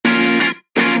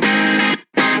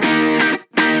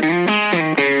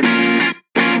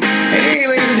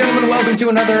to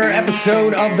another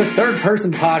episode of the Third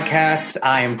Person Podcast.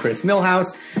 I am Chris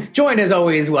Millhouse, joined as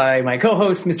always by my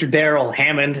co-host, Mr. Daryl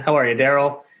Hammond. How are you,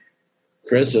 Daryl?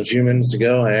 Chris, a few minutes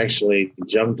ago, I actually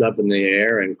jumped up in the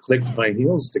air and clicked my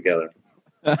heels together.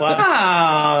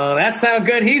 Wow, that's how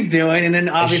good he's doing. And then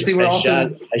obviously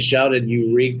I shouted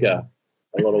Eureka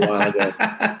a little while ago.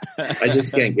 I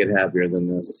just can't get happier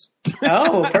than this.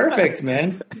 Oh, perfect,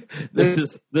 man. This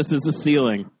is the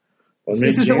ceiling.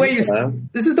 This is the way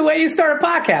you start a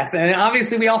podcast. And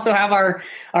obviously we also have our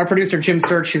producer Jim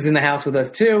Search who's in the house with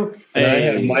us too. And I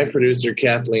have my producer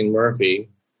Kathleen Murphy.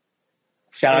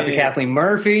 Shout out to Kathleen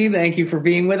Murphy. Thank you for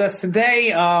being with us today.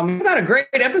 We've got a great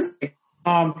episode.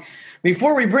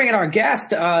 Before we bring in our guest,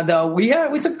 though, we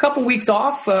took a couple weeks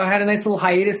off, had a nice little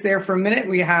hiatus there for a minute.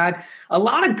 We had a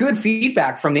lot of good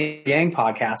feedback from the Yang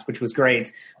podcast, which was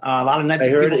great. A lot of nice. I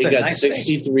heard it got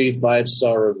 63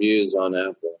 5-star reviews on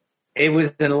Apple. It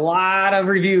was a lot of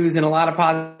reviews and a lot of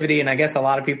positivity, and I guess a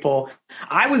lot of people.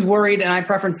 I was worried, and I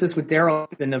preferenced this with Daryl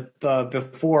in the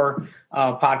before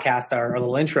podcast, our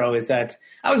little intro, is that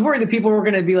I was worried that people were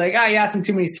going to be like, you asked him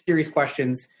too many serious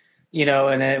questions,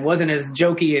 and it wasn't as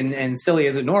jokey and silly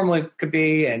as it normally could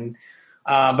be. And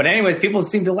but anyways, people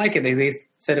seemed to like it. They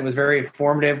said it was very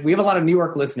informative. We have a lot of New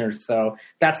York listeners, so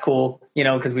that's cool,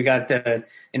 because we got to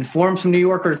inform some New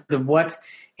Yorkers of what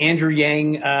Andrew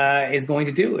Yang is going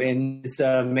to do in this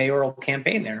mayoral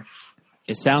campaign there.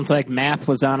 It sounds like math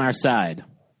was on our side.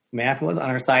 Math was on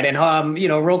our side. And,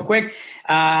 real quick,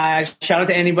 shout out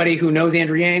to anybody who knows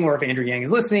Andrew Yang, or if Andrew Yang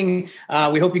is listening.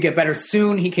 We hope you get better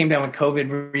soon. He came down with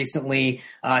COVID recently.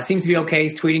 Seems to be okay.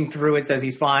 He's tweeting through it, says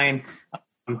he's fine,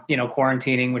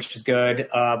 quarantining, which is good.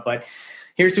 But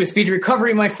here's to a speedy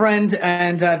recovery, my friend.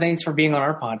 And thanks for being on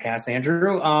our podcast,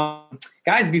 Andrew.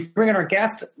 Guys, before we bring in our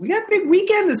guest, we got a big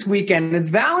weekend this weekend. It's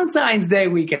Valentine's Day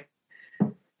weekend.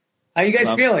 How you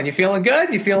guys feeling? You feeling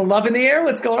good? You feeling love in the air?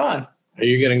 What's going on? Are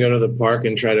you going to go to the park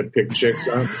and try to pick chicks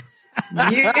up?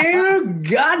 Yeah,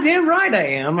 goddamn right I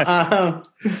am.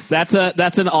 That's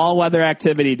an all-weather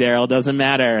activity, Daryl. Doesn't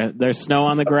matter. There's snow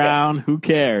on the ground. Who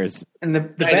cares? And the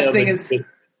best thing is,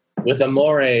 with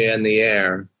amore in the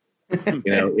air,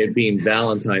 it being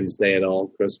Valentine's Day at all,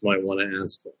 Chris might want to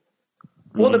ask.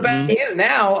 Well, the best thing is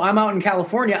now I'm out in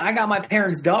California. I got my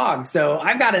parents' dog, so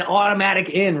I've got an automatic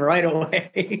in right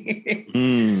away.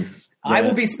 Yeah.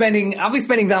 I'll be spending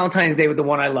Valentine's Day with the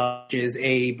one I love, which is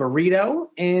a burrito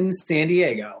in San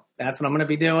Diego. That's what I'm going to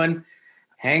be doing,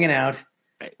 hanging out.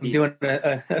 I'm doing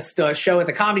a show at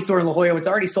the Comedy Store in La Jolla. It's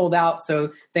already sold out,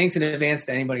 so thanks in advance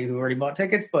to anybody who already bought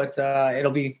tickets. But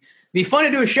it'll be fun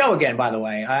to do a show again, by the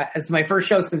way. It's my first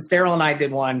show since Daryl and I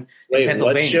did one in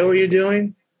Pennsylvania. What show are you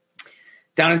doing?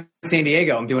 Down in San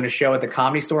Diego. I'm doing a show at the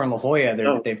Comedy Store in La Jolla.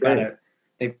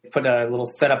 They put a little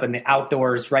setup in the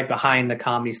outdoors right behind the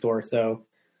Comedy Store, so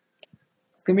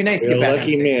it's gonna be nice to get back.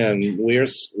 Lucky man.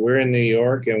 We're in New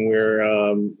York,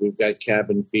 and we've got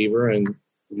cabin fever, and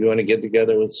if you want to get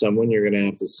together with someone, you're gonna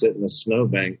have to sit in a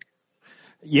snowbank.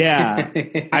 Yeah,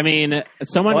 I mean,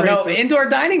 indoor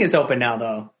dining is open now,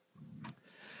 though.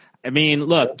 I mean,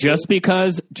 look, just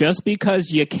because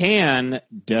you can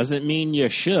doesn't mean you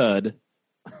should.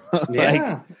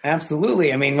 Yeah,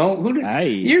 absolutely. I mean,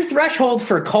 your threshold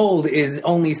for cold is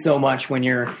only so much when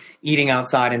you're eating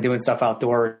outside and doing stuff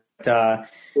outdoors. I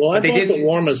bought the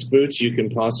warmest boots you can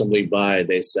possibly buy,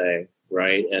 they say,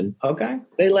 right? And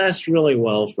they last really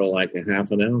well for like a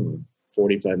half an hour,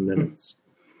 45 minutes.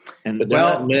 But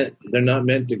they're not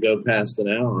meant to go past an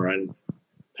hour. And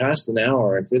past an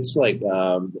hour, if it's like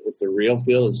if the real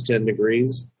feel is 10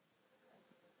 degrees,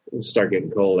 it'll start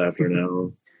getting cold after an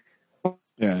hour.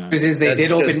 Yeah. Because they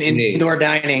did open indoor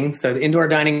dining, so the indoor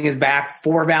dining is back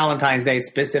for Valentine's Day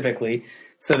specifically.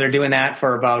 So they're doing that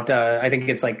for about I think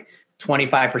it's like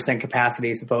 25%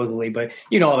 capacity supposedly, but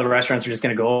all the restaurants are just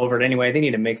going to go over it anyway. They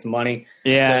need to make some money.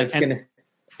 Yeah, so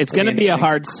it's going to be a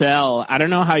hard sell. I don't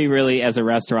know how you really, as a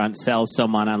restaurant, sell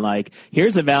someone on like,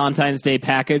 here's a Valentine's Day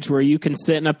package where you can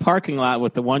sit in a parking lot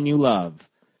with the one you love.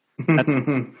 That's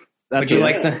Would you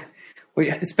like some?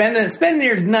 Spend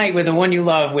your night with the one you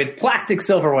love with plastic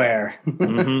silverware.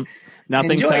 Enjoy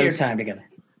your time together.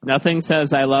 Nothing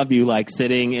says I love you like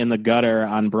sitting in the gutter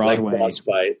on Broadway. Like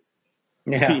Frostbite.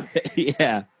 Yeah.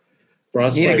 Yeah.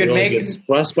 Frostbite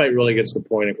really gets the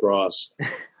point across.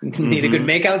 Need a good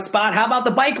makeout spot? How about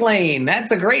the bike lane?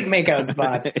 That's a great makeout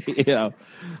spot.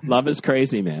 Love is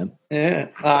crazy, man.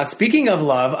 Yeah. Speaking of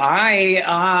love,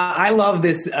 I love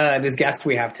this guest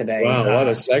we have today. Wow, what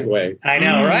a segue! I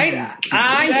know, right?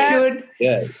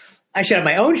 I should have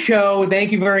my own show.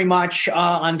 Thank you very much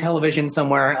on television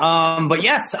somewhere. But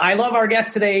yes, I love our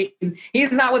guest today.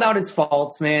 He's not without his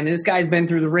faults, man. This guy's been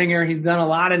through the ringer. He's done a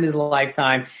lot in his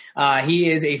lifetime. He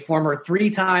is a former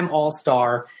 3-time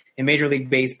All-Star in Major League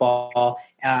Baseball,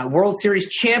 World Series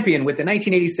champion with the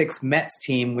 1986 Mets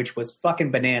team, which was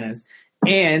fucking bananas.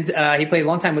 And he played a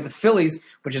long time with the Phillies,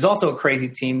 which is also a crazy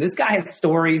team. This guy has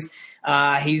stories.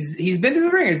 He's been through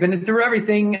the ringer. He's been through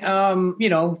everything,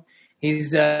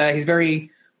 He's very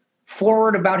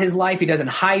forward about his life. He doesn't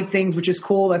hide things, which is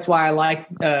cool. That's why I like,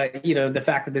 the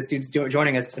fact that this dude's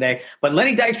joining us today. But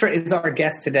Lenny Dykstra is our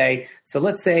guest today. So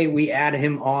let's say we add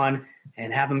him on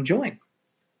and have him join.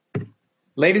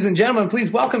 Ladies and gentlemen, please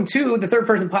welcome to the Third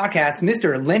Person Podcast,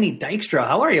 Mr. Lenny Dykstra.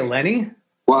 How are you, Lenny?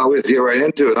 Wow, we get right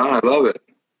into it, huh? I love it.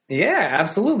 Yeah,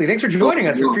 absolutely. Thanks for joining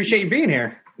us. We appreciate you being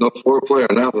here. No foreplay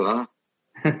or nothing, huh?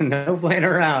 No playing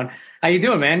around. How you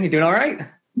doing, man? You doing all right?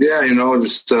 Yeah,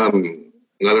 just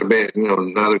another day,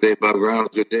 another day above ground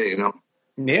is a good day,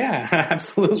 Yeah,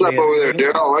 absolutely. What's up over there,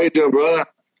 Daryl? How you doing, brother?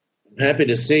 I'm happy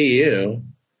to see you.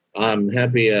 I'm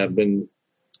happy I've been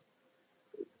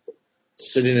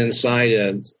sitting inside.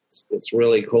 It's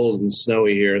really cold and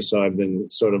snowy here, so I've been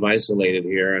sort of isolated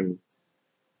here. And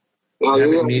happy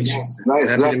to meet you. Happy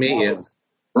to meet you.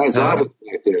 Nice office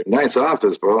back there. Nice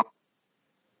office, bro.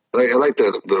 I like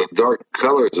the dark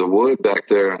colors of wood back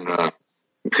there, and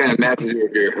it kind of matches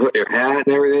your hat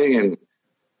and everything,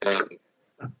 and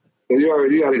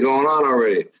you got it going on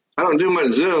already. I don't do much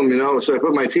Zoom, so I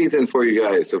put my teeth in for you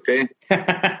guys, okay?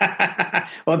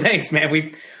 Well, thanks, man.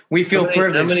 We feel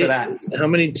privileged for that. How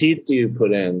many teeth do you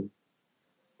put in?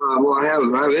 Well, I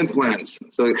have implants,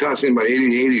 so it cost me about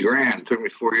 $80,000. It took me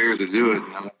 4 years to do it.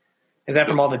 Is that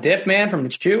from all the dip, man? From the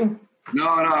chew? No.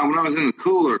 When I was in the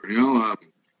cooler,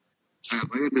 I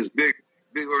got this big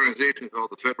organization called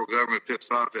the federal government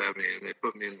pissed off at me, and they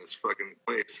put me in this fucking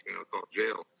place, called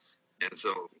jail. And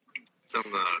so some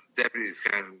of the deputies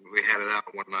we had it out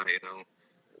one night,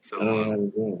 So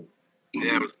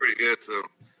yeah, it was pretty good. So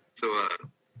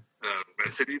I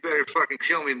said, "You better fucking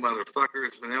kill me,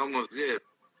 motherfuckers," and they almost did.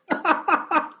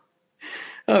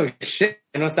 Oh shit!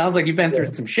 It sounds like you've been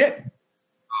through some shit.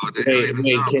 Oh,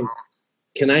 wait,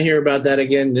 can I hear about that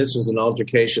again? This was an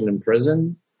altercation in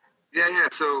prison. Yeah.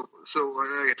 So like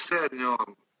I said,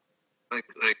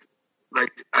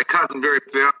 like I caught some very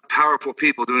powerful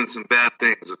people doing some bad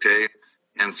things, okay,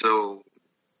 and so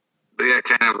they got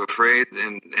kind of afraid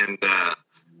and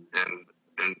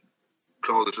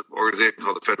called this organization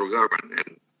called the federal government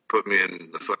and put me in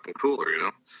the fucking cooler,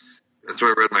 That's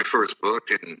where I read my first book,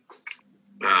 and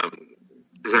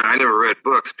I never read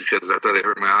books because I thought they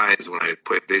hurt my eyes when I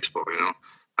played baseball,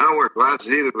 I don't wear glasses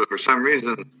either, but for some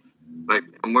reason, like,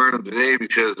 I'm wearing them today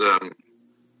because, I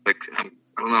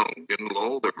don't know, I'm getting a little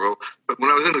older, bro. But when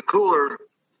I was in the cooler,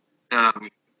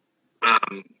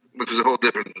 which was a whole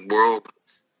different world,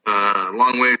 a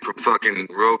long way from fucking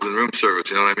robes and room service,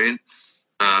 you know what I mean?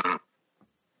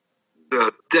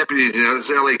 The deputies, this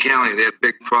is L.A. County, they had a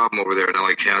big problem over there in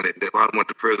L.A. County. A lot of them went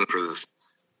to prison for this.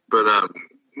 But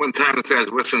one time this guy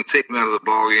was whistling, take me out of the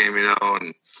ball game,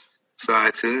 and so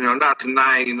I said, not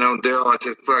tonight, Daryl. I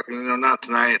said, fucking, not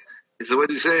tonight. He said,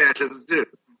 what'd you say? I said, dude,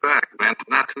 back, man,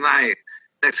 not tonight.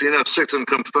 Next thing you know, 6 of them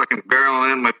come fucking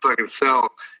barreling in my fucking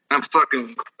cell. I'm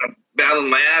battling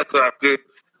my ass off, dude.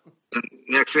 And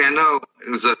next thing I know, it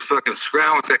was a fucking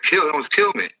scrounge that almost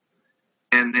killed me.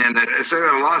 And I said I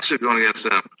got a lawsuit going against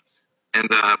them. And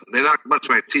they knocked a bunch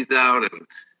of my teeth out,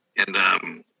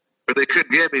 but they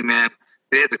couldn't get me, man.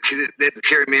 They had to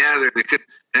carry me out of there. They could.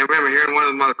 And I remember hearing one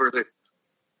of the motherfuckers say,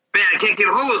 "Man, I can't get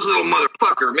a hold of this little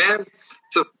motherfucker, man."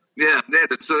 So yeah, they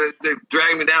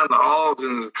dragged me down the halls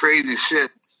and crazy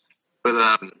shit.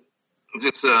 But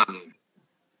just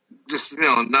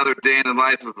another day in the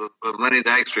life of Lenny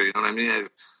Dykstra. You know what I mean?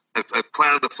 I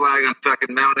planted the flag on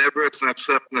fucking Mount Everest, and I've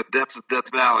slept in the depths of Death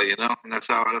Valley. And that's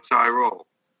how I roll.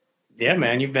 Yeah,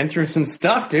 man, you've been through some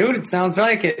stuff, dude. It sounds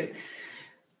like it.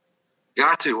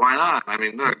 Got to. Why not? I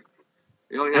mean, look,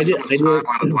 you only have so much time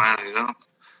on the planet,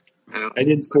 I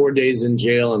did 4 days in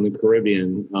jail in the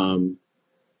Caribbean. You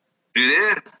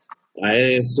did?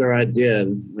 Yes, sir, I did.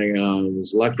 I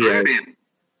was lucky. Caribbean?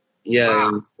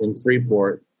 Wow. in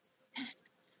Freeport.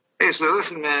 Hey, so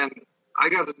listen, man, I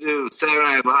got to do Saturday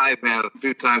Night Live, man, a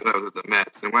few times I was at the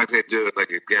Mets. And when I say do it,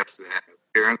 like a guest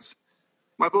appearance,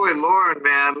 my boy Lauren,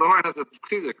 man,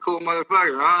 he's a cool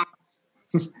motherfucker, huh?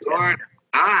 Lauren,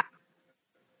 huh?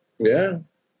 Yeah.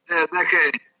 Yeah, that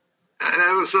guy.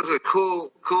 That was such a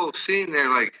cool scene there.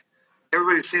 Like,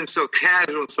 everybody seemed so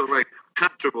casual, so,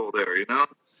 comfortable there,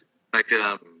 Like,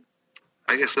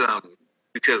 I guess,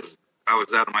 because I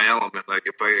was out of my element. Like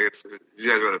if you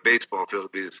guys were at a baseball field,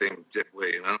 it'd be the same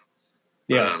way, you know?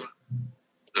 Yeah.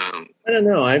 I don't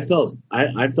know. I felt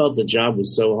the job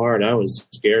was so hard. I was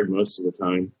scared most of the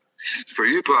time. For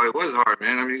you, probably it was hard,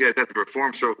 man. I mean, you guys had to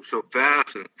perform so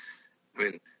fast, and I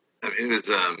mean,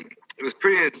 it was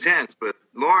pretty intense. But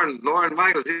Lorne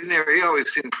Michaels, he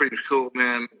always seemed pretty cool,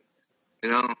 man. You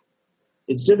know,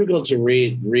 it's difficult to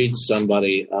read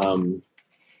somebody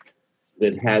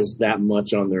that has that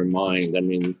much on their mind. I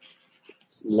mean,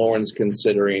 Lorne's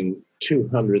considering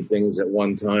 200 things at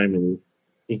one time, and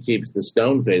he keeps the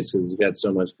stone face because he's got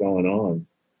so much going on.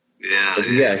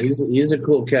 Yeah, he's a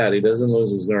cool cat. He doesn't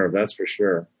lose his nerve, that's for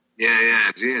sure.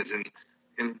 Yeah, geez,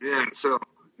 and so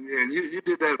you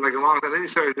did that like a long time. Then you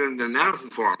started doing the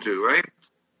announcing for him too, right?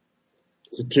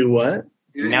 To what?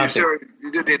 You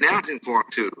did the announcing for him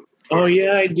too. Oh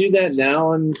yeah, I do that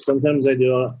now, and sometimes I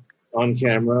do it on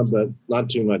camera, but not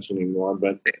too much anymore.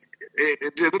 But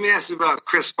let me ask you about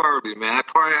Chris Farley, man.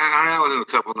 I hung out with him a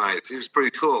couple nights. He was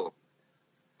pretty cool.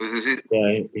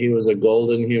 Yeah, he was a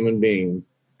golden human being.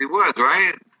 He was,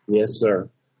 right? Yes, sir.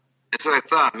 That's what I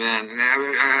thought, man.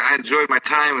 I enjoyed my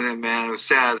time with him, man. It was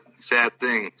a sad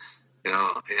thing, you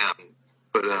know. Yeah.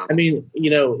 But I mean, you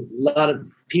know, a lot of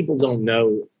people don't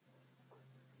know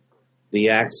the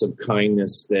acts of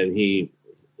kindness that he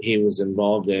was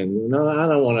involved in. No, I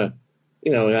don't want to,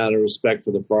 you know, out of respect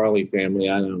for the Farley family,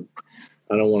 I don't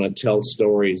want to tell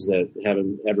stories that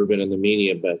haven't ever been in the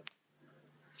media, but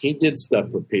he did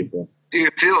stuff for people. You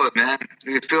can feel it, man.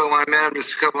 You can feel it when I met him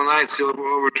just a couple of nights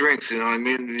over drinks. You know what I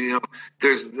mean? You know,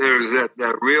 there's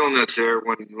that realness there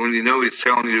when you know he's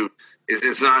telling you.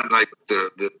 It's not like the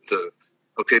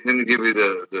okay. Let me give you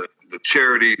the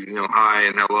charity, you know, hi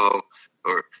and hello,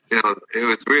 or you know, it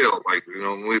was real. Like you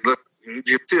know, when we look,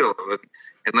 you feel it,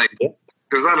 and like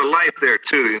there's a lot of life there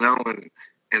too. You know,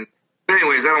 and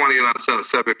anyways, I don't want to get on some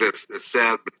subject that's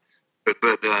sad, but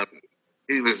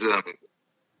he was.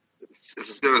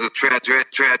 There was a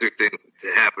tragic thing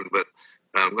that happened, but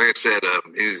like I said,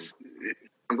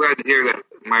 I'm glad to hear that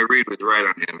my read was right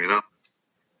on him, you know?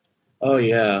 Oh,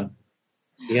 yeah.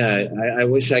 Yeah, I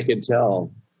wish I could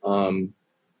tell.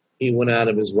 He went out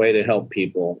of his way to help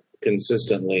people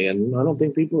consistently, and I don't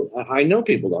think I know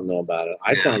people don't know about it.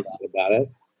 I found out about it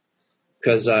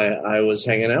because I was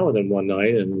hanging out with him one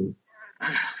night, and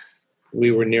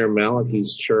we were near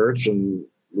Malachi's church, and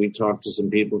we talked to some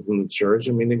people from the church.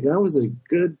 I mean, the guy was a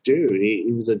good dude.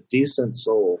 He was a decent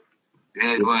soul.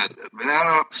 Yeah, he was. But I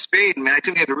don't know, Spade, man. I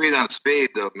couldn't get to read on Spade,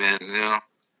 though, man, you know.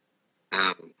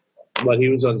 But he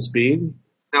was on Speed?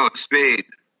 No, Spade.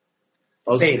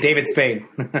 Oh, Spade, David Spade.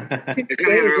 I couldn't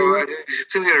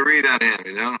get a read on him,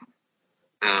 you know.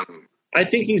 I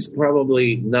think he's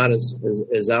probably not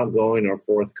as outgoing or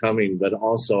forthcoming, but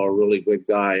also a really good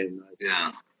guy. And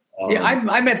yeah. Yeah,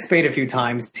 I met Spade a few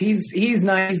times. He's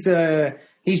nice.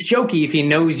 He's jokey if he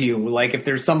knows you. Like if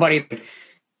there's somebody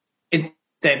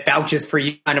that vouches for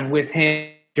you, kind of with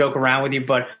him, joke around with you.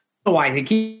 But otherwise, he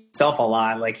keeps himself a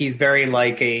lot. Like he's very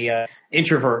like a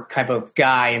introvert type of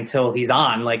guy until he's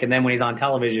on. Like and then when he's on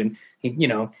television,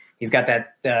 he's got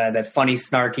that funny,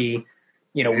 snarky,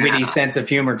 witty sense of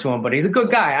humor to him. But he's a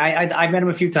good guy. I met him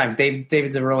a few times.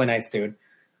 David's a really nice dude.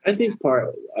 I think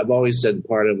I've always said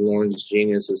part of Lorne's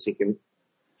genius is he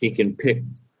can pick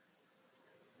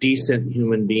decent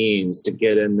human beings to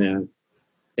get in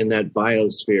that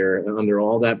biosphere under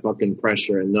all that fucking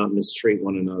pressure and not mistreat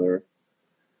one another.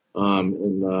 I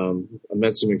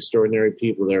met some extraordinary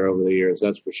people there over the years.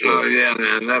 That's for sure. Oh yeah,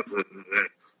 man. I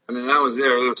was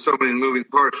there. There was so many moving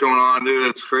parts going on,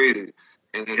 dude. It's crazy,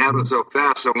 and it happened so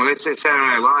fast. So when they say Saturday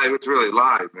Night Live, it's really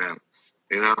live, man.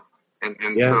 You know, and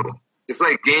yeah. So. It's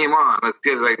like game on. Let's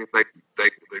get it like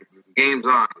the game's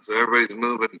on. So everybody's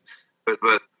moving. But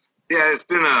yeah, it's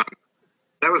been that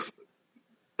was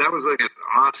like an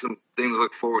awesome thing to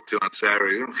look forward to on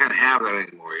Saturday. You don't kind of have that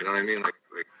anymore. You know what I mean? Like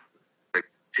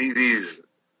TV's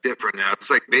different now. It's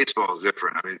like baseball's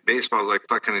different. I mean, baseball's like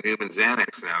fucking a human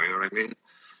Xanax now. You know what I mean?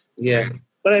 Yeah,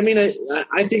 but I mean,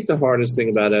 I think the hardest thing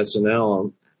about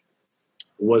SNL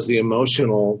was the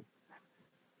emotional.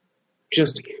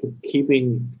 Just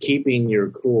keeping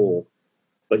your cool,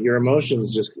 but your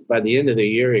emotions just by the end of the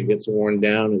year it gets worn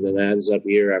down and it adds up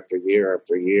year after year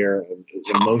after year. And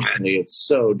emotionally, it's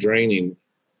so draining.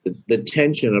 The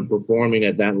tension of performing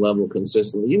at that level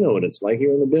consistently. You know what it's like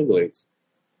here in the big leagues.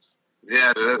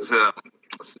 Yeah, that's the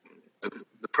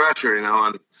pressure,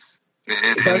 and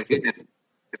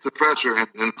it's the pressure. And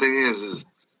the thing is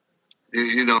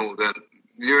you know that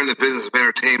you're in the business of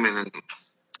entertainment,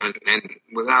 and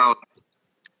without.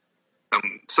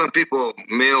 Some people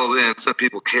mailed in, some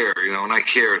people care, and I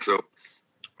care. So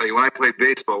like when I played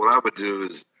baseball, what I would do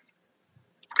is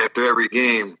after every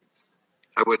game,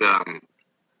 I would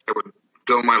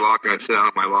go in my locker and I'd sit down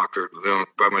in my locker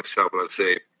by myself and I'd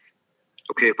say,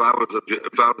 okay, if I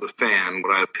was a fan,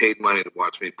 would I have paid money to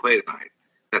watch me play tonight?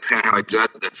 That's kind of how I judge.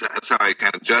 That's how I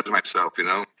kind of judge myself,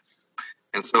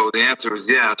 And so the answer is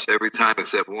yes, every time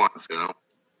except once,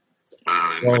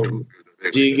 Well,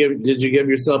 did you give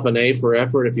yourself an A for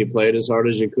effort if you played as hard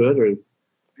as you could, or?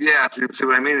 Yeah, see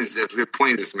what I mean is that's a good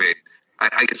point you just made.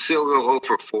 I could still go 0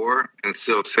 for 4 and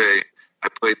still say I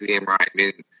played the game right. I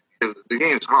mean, because the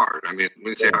game's hard. I mean,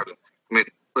 when you say hard, look,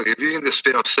 if you can just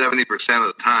fail 70%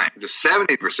 of the time, just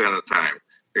 70% of the time,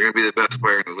 you're going to be the best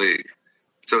player in the league.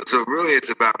 So really, it's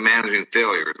about managing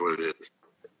failure is what it is.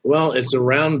 Well, it's a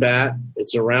round bat.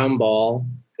 It's a round ball.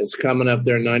 It's coming up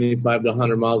there 95 to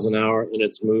 100 miles an hour, and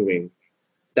it's moving.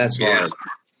 That's hard.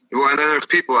 Yeah. Well, and then there's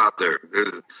people out there.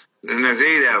 There's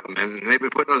 8 of them, and they've been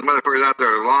putting those motherfuckers out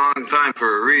there a long time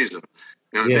for a reason.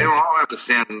 They don't all have to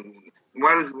stand.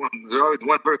 There's always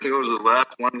one person goes to the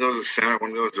left, one goes to center,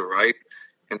 one goes to the right,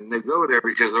 and they go there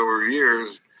because over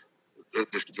years the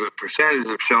percentages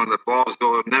have shown that balls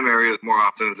go in them areas more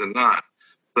often than not.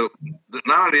 So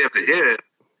not only do you have to hit it,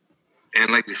 and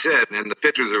like you said, and the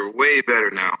pitchers are way better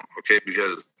now, okay?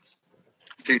 Because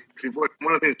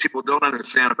one of the things people don't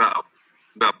understand about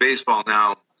baseball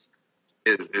now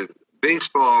is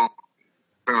baseball,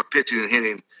 from pitching and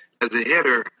hitting. As a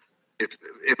hitter,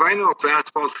 if I know a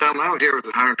fastball's coming, I don't care if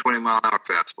it's a 120-mile-an-hour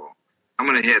fastball. I'm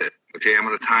going to hit it, okay? I'm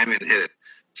going to time it and hit it.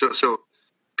 So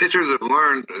pitchers have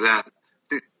learned that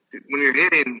when you're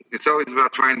hitting, it's always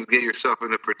about trying to get yourself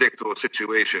in a predictable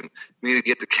situation. Meaning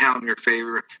get the count in your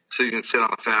favor so you can sit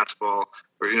on a fastball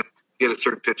or get a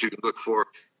certain pitch you can look for.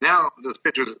 Now, those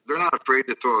pitchers, they're not afraid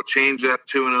to throw a changeup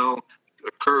 2-0,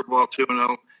 a curveball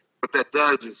 2-0. What that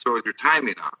does is throws your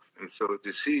timing off, and so it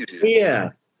deceives you.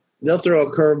 Yeah. They'll throw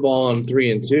a curveball on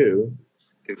 3-2.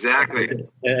 Exactly.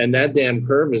 And that damn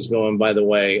curve is going, by the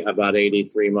way, about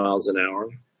 83 miles an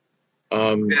hour.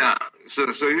 Yeah, so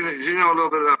you know a little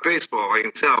bit about baseball, I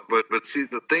can tell. But see,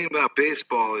 the thing about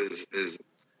baseball is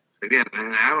again,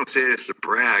 and I don't say this to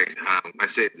brag. I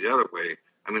say it the other way.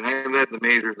 I mean, I led the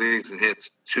major leagues in hits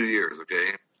 2 years,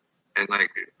 okay? And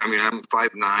I'm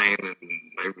 5'9",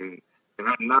 and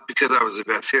not because I was the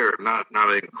best hitter, not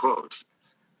even close,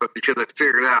 but because I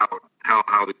figured out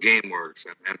how the game works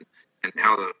and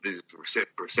how these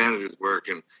percentages work,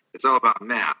 and it's all about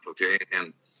math, okay?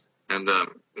 And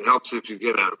it helps if you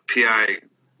get a PI,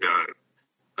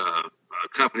 a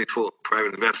company full of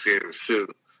private investigators too,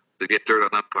 to get dirt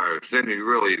on umpires. Then you're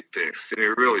really fixed, and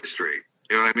you're really straight.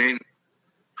 You know what I mean?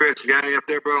 Chris, you got me up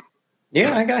there, bro?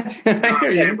 Yeah, I got you. You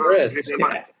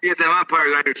get them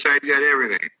umpires on your side, you got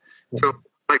everything. So,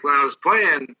 like when I was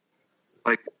playing,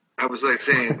 like I was like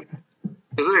saying,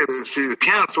 see the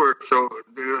counts work. So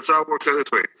this all works out this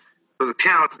way. So the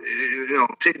counts,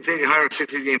 take a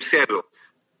 160 game schedule.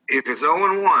 If it's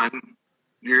 0-1,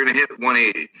 you're going to hit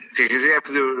 180. Okay, because you have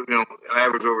to do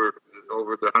average over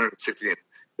the 160 games.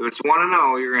 If it's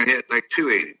 1-0, you're going to hit like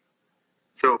 280.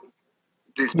 So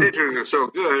these pitchers are so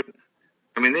good.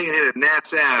 I mean, they can hit a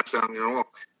gnat's ass on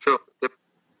So the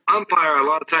umpire a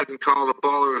lot of times can call the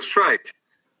ball or a strike.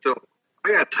 So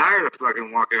I got tired of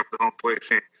fucking walking up the home plate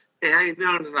saying, "Hey, how you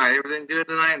doing tonight? Everything good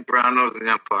tonight?" And brown nose the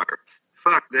umpire.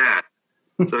 Fuck that.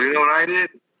 So you know what I did?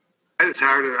 I just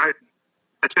hired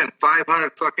I spent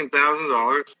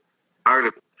 $500,000, hired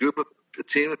a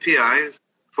team of PIs,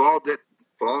 followed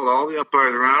all the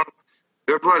umpires around.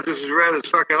 Their blood just as red as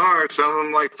fucking ours. Some of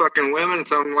them like fucking women,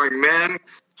 some of them like men,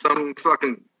 some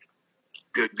fucking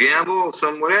gamble,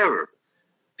 some whatever.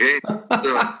 Okay?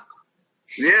 So,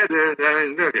 yeah, dude, I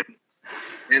mean, look it.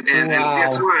 And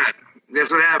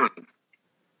guess what happened?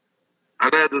 I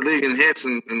led the league in hits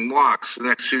and walks the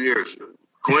next 2 years.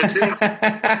 Coincidence?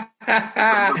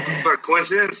 But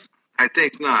coincidence? I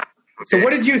think not. Okay? So what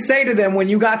did you say to them when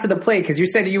you got to the plate? Because you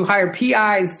said you hired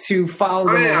PIs to follow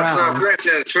them around. So for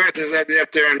instance, I'd be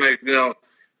up there and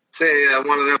say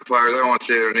one of the umpires, I don't want to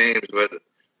say their names, but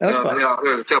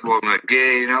there's a couple of them like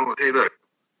gay, hey, look,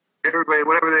 everybody,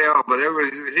 whatever they are, but we're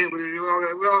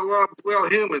all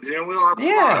humans, we all have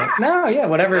fun.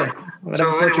 Whatever.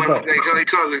 So anyway, he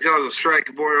calls a strike,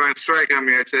 a borderline strike on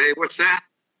me. I said, "Hey, what's that?"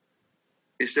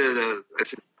 He said, I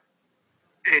said,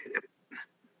 "Hey,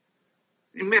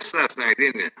 you missed last night,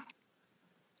 didn't you?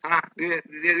 Huh?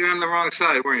 You're on the wrong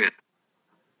side, weren't you?"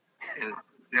 And,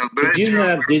 but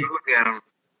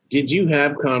did you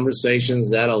have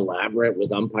conversations that elaborate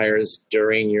with umpires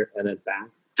during an at-bat?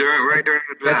 During the bat.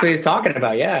 That's what he's talking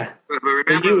about, yeah. But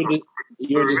remember,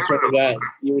 you would just turn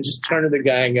to the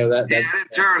guy and go, that. I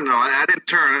didn't turn, though. I didn't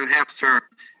turn. I didn't have to turn.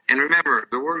 And remember,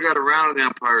 the word got around in the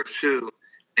umpires too,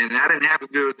 and I didn't have to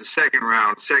do it the second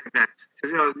round, second time.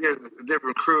 Because, you know, a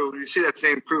different crew. You see that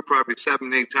same crew probably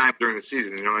 7, 8 times during the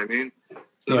season, you know what I mean?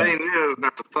 So they knew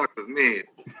not to fuck with me.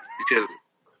 Because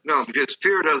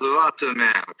fear does a lot to a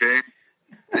man, okay?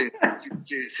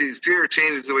 See, fear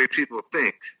changes the way people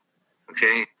think,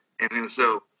 okay? And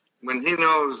so when he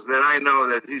knows that I know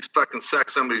that he's fucking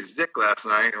sucked somebody's dick last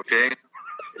night, okay?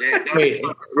 Wait,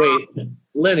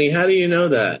 Lenny, how do you know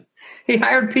that? He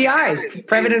hired PIs,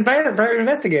 private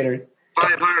investigators.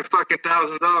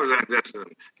 $500,000 I invested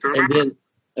in.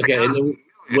 And then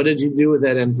what did you do with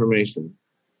that information?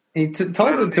 He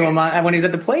told it to him when he's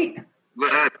at the plate.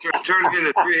 Turned it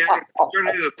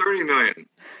into $30 million.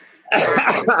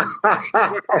 I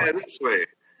looked at it this way.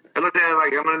 I looked at it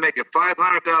like I'm going to make a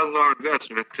 $500,000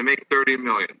 investment to make $30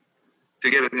 million to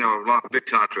get a big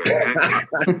contract.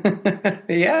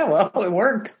 Yeah, well, it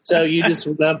worked. So you just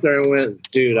went up there and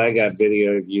went, dude, I got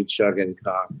video of you chugging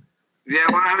cock. Yeah,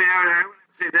 well, I mean, I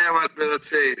wouldn't say that much, but let's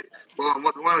say, well,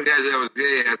 one of the guys that was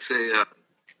gay, I'd say,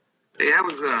 hey,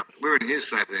 we were in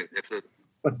Houston, I think. I said,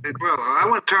 hey, bro, I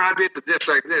want to I'd be at the dish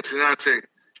like this, and I'd say,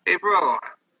 hey, bro,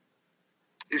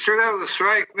 you sure that was a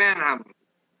strike, man?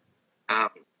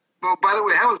 Well, by the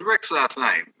way, how was Rick's last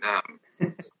night?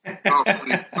 All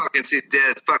fucking see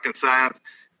dead, fucking silence.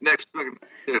 Next, fucking,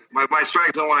 my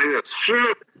strikes don't want to do this.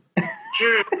 Shoot.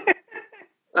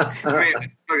 I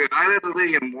mean, I led the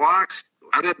league in walks.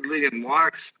 And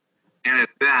at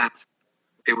bats,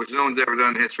 which no one's ever done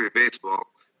in the history of baseball.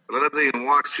 But I led the league in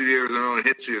walks 2 years in a row and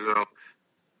hits 2 years in a row.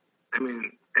 I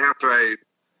mean, after I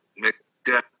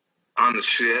got on the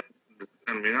shit,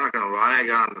 I mean, I'm not gonna lie, I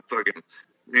got on the fucking.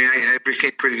 I mean, I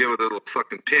became pretty good with a little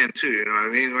fucking pin too. You know what I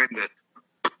mean? Right in the.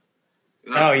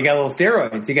 Oh, you got little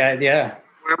steroids. You got, yeah.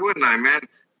 Why wouldn't I, man?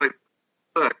 Like,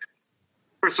 look.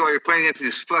 First of all, you're playing against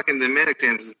these fucking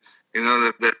Dominicans,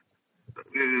 that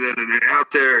are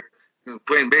out there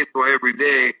playing baseball every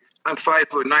day. I'm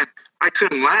 5'9". I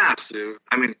couldn't last, dude.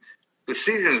 I mean, the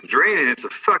season's draining. It's a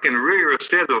fucking rigorous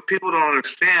schedule. People don't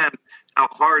understand how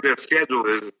hard that schedule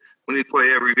is when you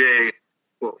play every day.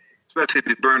 Well, especially if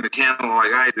you burn the candle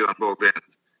like I do on both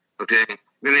ends. Okay,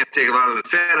 then you have to take a lot of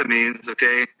amphetamines.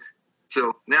 Okay,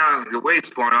 so now the weight's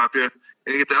pouring out there,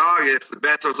 and you get to August, the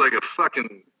bat feels like a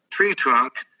fucking tree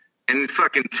trunk and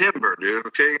fucking timber, dude.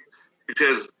 Okay,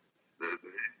 because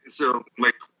so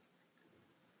like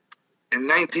in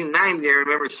 1990, I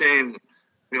remember saying,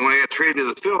 when I got traded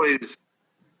to the Phillies,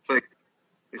 it's like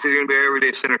they said you're gonna be an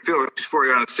everyday center fielder before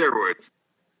you got on steroids,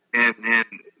 and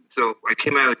so I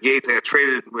came out of the gates. I got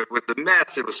traded with the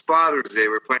Mets. It was Father's Day. We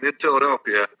were playing in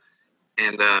Philadelphia,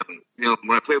 and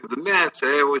when I played with the Mets,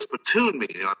 they always platooned me.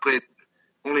 I played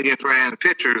only against right-handed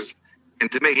pitchers.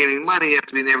 And to make any money, you have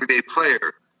to be an everyday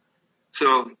player.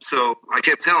 So I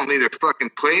kept telling them either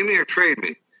fucking play me or trade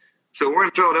me. So we're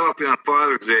in Philadelphia on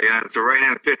Father's Day, and it's a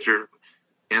right-handed pitcher.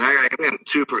 And I got him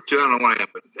 2 for 2. I don't know why,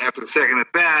 but after the second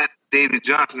at bat, David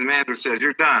Johnson, the manager, says,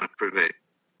 "You're done for the day."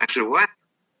 I said, "What?"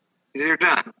 He said, "You're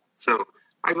done." So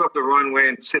I go up the runway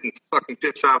and sit in fucking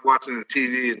pitch off watching the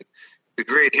TV. And the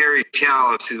great Harry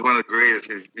Callis, he's one of the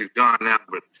greatest. He's gone now,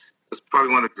 but was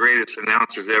probably one of the greatest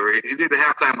announcers ever. He did the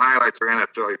halftime highlights for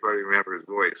NFL. You probably remember his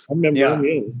voice. I remember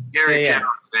him. Harry Callis,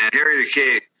 man. Harry the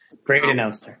K. Great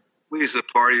announcer. We used to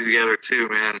party together too,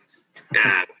 man.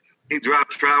 Yeah. He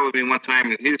dropped trout with me one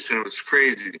time in Houston. It was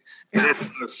crazy. But that's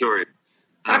another story.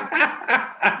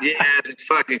 Yeah, it's a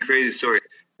fucking crazy story.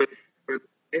 But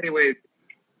anyway,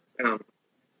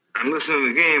 I'm listening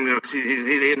to the game.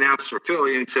 He announced for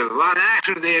Philly, and he said, "A lot of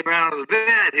action today around the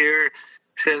bat here."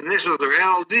 He said, "Initials are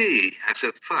LD." I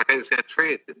said, "Fuck, I just got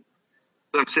traded."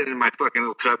 So I'm sitting in my fucking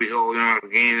little cubby hole, at the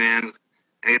game ends.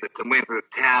 I'm waiting for the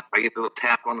tap. I get the little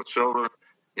tap on the shoulder.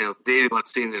 David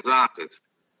wants to see in his office.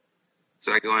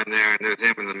 So I go in there, and there's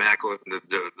him and the Mackel, the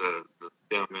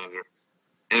general manager.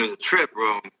 And it was a trip,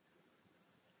 bro.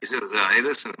 He says, "Hey,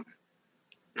 listen,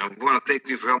 I want to thank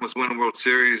you for helping us win the World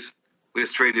Series. We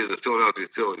just traded you to the Philadelphia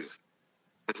Phillies."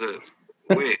 I said,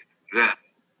 "Wait,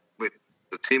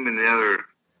 the team in the other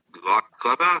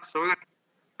clubhouse over there?"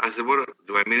 I said, "What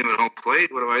do I meet him at home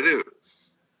plate? What do I do?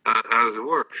 How does it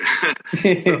work?"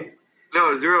 No,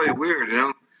 it was really weird,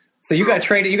 So you got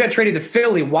traded. You got traded to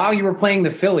Philly while you were playing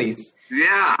the Phillies.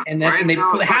 Yeah, and they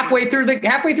halfway through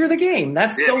the game.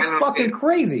 That's so fucking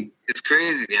crazy. It's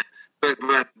crazy, yeah. But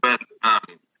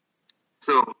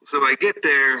so I get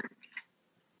there,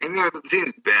 and the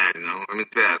team's bad,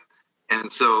 it's bad.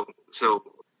 And so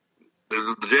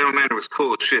the general manager was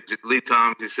cool as shit. Lee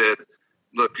Thomas, he said,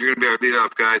 "Look, you're gonna be our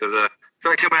leadoff guy." So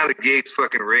I come out of the gates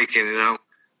fucking raking,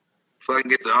 if I can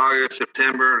get to August,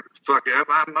 September, fuck it.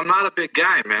 I'm not a big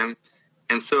guy, man.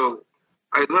 And so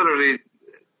I literally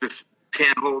just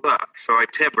can't hold up. So I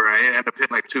timber. I end up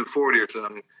hitting like 240 or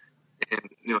something. And,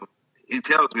 you know, he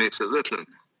tells me, he says, listen,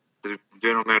 the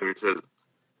general manager says,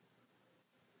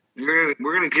 we're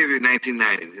going to give you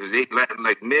 1990. It was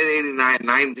like mid-89,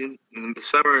 90, in the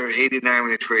summer of 89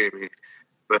 when they traded me.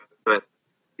 But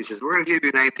he says, we're going to give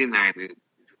you 1990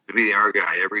 to be our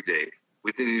guy every day.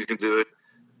 We think you can do it.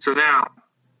 So now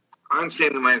I'm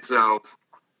saying to myself,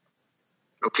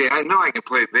 okay, I know I can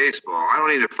play baseball. I don't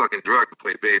need a fucking drug to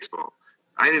play baseball.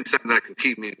 I need something that can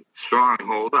keep me strong and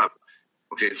hold up.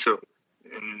 Okay, so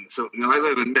you know, I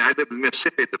lived in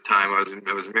Mississippi at the time.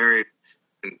 I was married,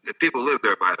 and people lived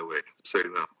there, by the way, so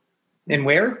you know. And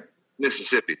where?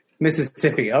 Mississippi.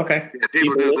 Mississippi. Okay. Yeah,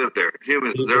 people do live there.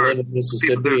 Humans there.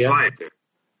 Mississippi. People live there.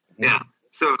 Yeah.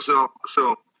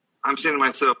 So I'm saying to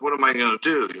myself, what am I going to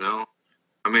do? You know,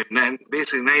 I mean,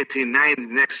 basically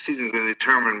 1990, next season is going to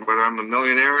determine whether I'm a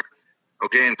millionaire,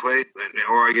 okay, and play,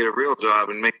 or I get a real job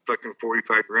and make fucking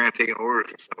 $45,000 taking orders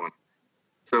from someone.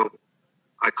 So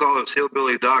I call this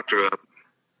hillbilly doctor up.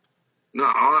 No,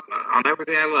 on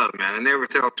everything I love, man. I never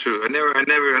tell the truth. I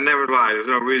never lie. There's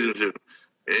no reason to.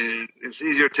 It's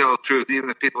easier to tell the truth,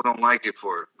 even if people don't like you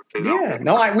for it. Yeah,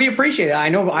 no, we appreciate it. I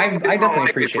know, I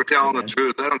definitely appreciate it. For telling the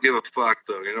truth. I don't give a fuck,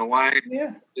 though. You know why?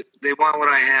 Yeah. They want what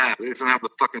I have. They don't have the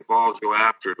fucking balls to go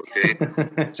after it, okay?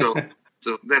 so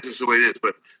that's just the way it is.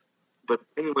 But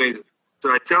anyways,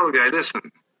 so I tell the guy,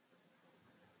 listen,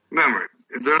 remember,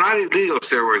 they're not illegal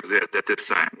steroids at this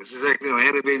time. This is like, you know,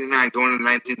 end of 89 going into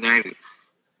 1990.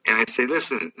 And I say,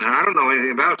 listen, now I don't know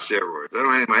anything about steroids. I don't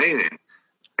know anything about anything.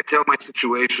 I tell my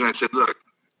situation. I said, look,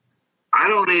 I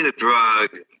don't need a drug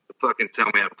to fucking tell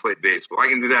me how to play baseball. I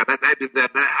can do that. I did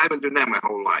that. I've been doing that my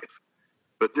whole life.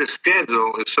 But this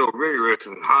schedule is so rigorous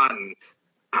and hot, and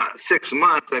 6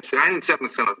 months, I said, I need something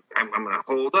I'm going to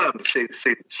hold up and stay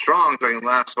strong so I can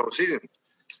last the whole season.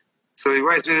 So he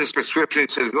writes me this prescription. He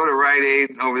says, go to Rite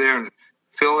Aid over there and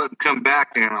fill it and come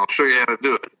back, and I'll show you how to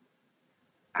do it.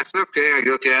 I said, okay. I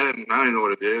look at it, and I don't even know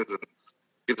what it is. And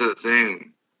get to the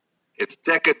thing. It's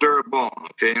Decadurable,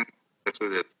 okay? That's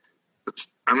what it is.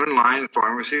 I'm in line at the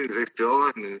pharmacy. They fill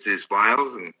it, and it's these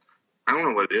vials, and I don't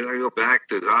know what it is. I go back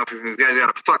to his office, and this guy's got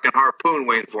a fucking harpoon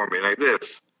waiting for me like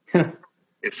this.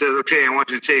 It says, okay, I want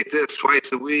you to take this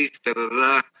twice a week,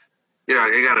 da-da-da. Yeah,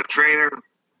 I got a trainer.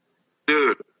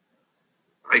 Dude,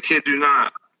 I kid you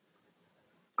not.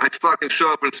 I fucking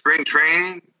show up in spring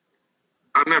training.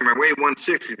 I remember I weighed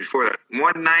 160 before that.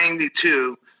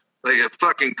 192, like a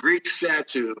fucking Greek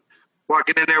statue,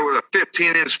 walking in there with a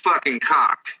 15-inch fucking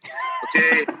cock.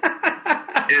 Okay?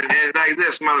 and like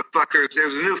this, motherfuckers.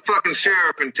 There's a new fucking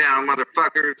sheriff in town,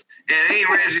 motherfuckers. And it ain't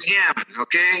Reggie Hammond,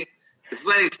 okay? It's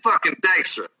Lenny fucking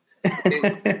Dykstra. Okay?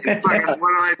 And fucking,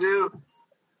 what do?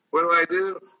 Hold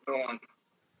on.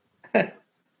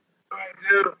 What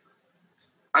do?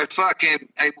 I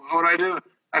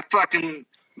fucking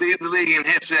lead the league in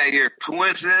hits that year.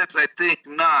 Coincidence? I think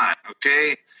not,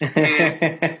 okay?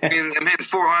 And I'm hitting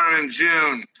 400 in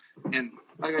June. And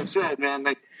like I said, man,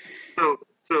 like, so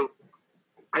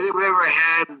I did whatever I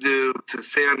had to do to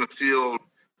stay on the field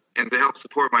and to help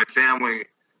support my family.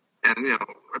 And, you know,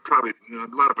 I probably, you know,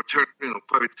 a lot of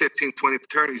probably 15, 20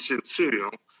 paternity suits too, you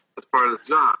know. That's part of the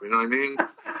job, you know what I mean?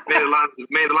 Made a lot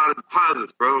of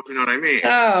deposits, bro, if you know what I mean.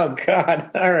 Oh,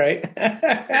 God. All right.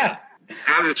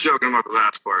 I'm just joking about the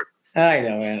last part. I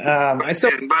know, man. And by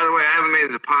the way, I haven't made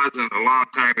a deposit in a long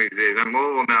time these days. I'm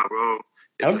old now, bro.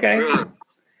 Okay.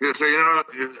 So, you know,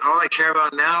 all I care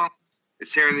about now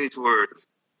is hearing these words.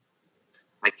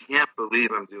 I can't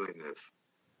believe I'm doing this.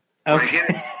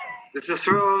 Okay. It's a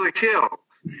thrill of the kill.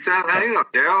 So, you know,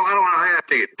 Daryl, I got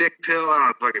to take a dick pill.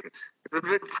 It's a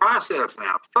big process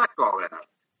now. Fuck all that,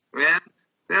 man.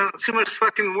 It's too much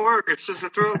fucking work. It's just a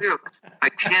thrill of the kill. I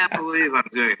can't believe I'm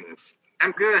doing this.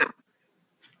 I'm good.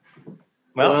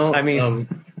 Well, I mean,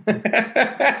 think about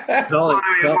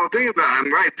it.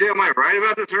 I'm right. Am I right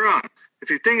about this or wrong? If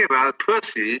you think about it,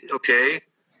 pussy, okay,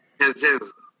 is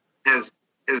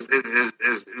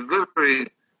literally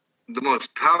the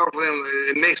most powerful thing.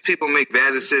 It makes people make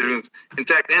bad decisions. In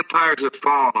fact, empires have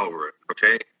fallen over it.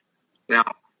 Okay, now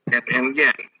and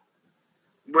again,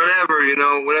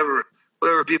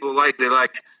 whatever people like, they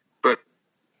like. But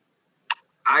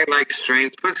I like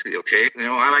strange pussy. Okay, you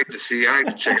know, I like to check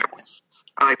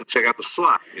out the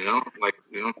slut. You know,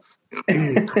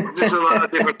 just a lot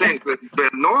of different things.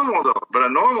 But normal though. But a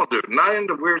normal dude, not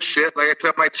into weird shit. Like I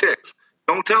tell my chicks,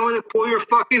 don't tell me to pull your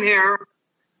fucking hair.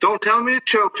 Don't tell me to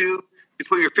choke you. You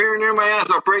put your finger near my ass,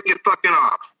 I'll break it fucking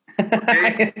off.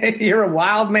 Okay? You're a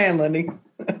wild man, Lenny.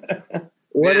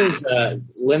 What is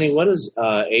Lenny? What does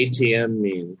ATM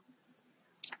mean?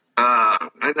 I'm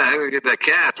gonna get that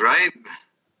cat right.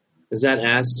 Is that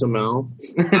ass to mouth?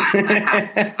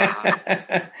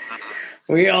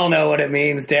 We all know what it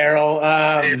means, Daryl.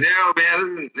 Hey, Daryl,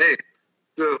 man. Hey,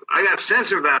 so I got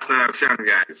censored last night. I was telling you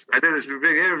guys. I did this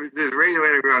big interview, this radio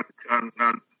interview on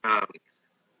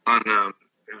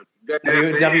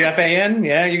WFAN.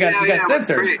 Yeah, you got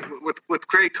censored with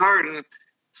Craig Carton.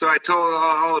 So I told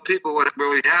all the people what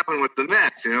really happened with the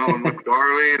Mets, and with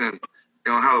Darling, and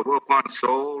how the Wilpon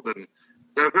sold, and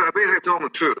I basically told them the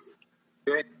truth.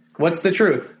 Okay? What's the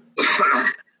truth?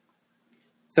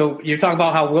 So you're talking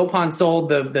about how Wilpon sold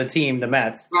the team, the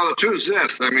Mets. Well, the truth is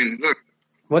this. I mean, look.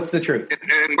 What's the truth?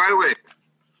 And by the way,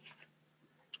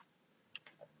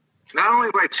 not only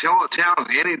do I challenge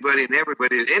anybody and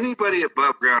everybody, anybody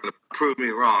above ground to prove me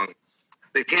wrong,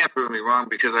 they can't prove me wrong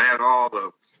because I have all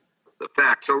the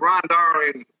facts. So Ron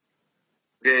Darling,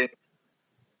 okay,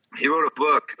 he wrote a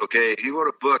book, okay? He wrote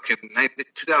a book in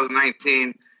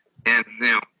 2019, and,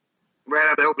 right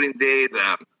after the opening day,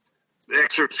 the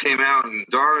excerpts came out, and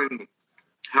Darling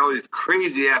held these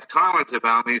crazy-ass comments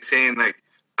about me, saying, like,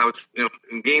 I was,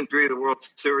 in Game 3 of the World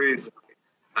Series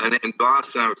in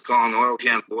Boston, I was calling Oil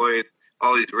Can Boyd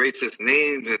all these racist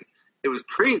names, and it was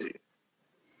crazy.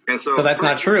 And so that's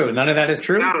not true. None of that is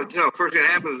true? No, first thing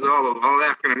that happens is all the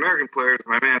African-American players,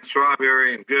 my man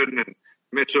Strawberry and Gooden and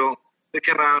Mitchell, they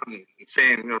come out and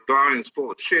saying, Darling's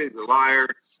full of shit, he's a liar.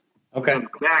 Okay.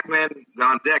 Backman,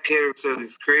 Don Deckhater says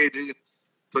he's crazy.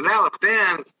 So now the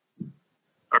fans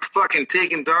are fucking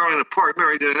taking Darling apart.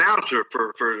 Remember, he's an announcer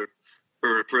for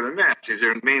the Mets. He's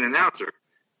their main announcer.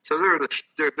 So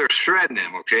they're shredding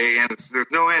him, okay? And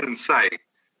there's no end in sight.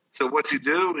 So what's he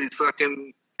do?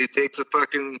 He takes the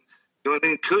only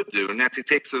thing he could do, and that's he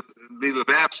takes a leave of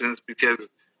absence because,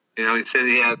 he said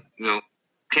he had,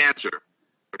 cancer.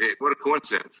 Okay, what a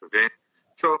coincidence, okay?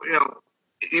 So,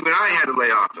 even I had to lay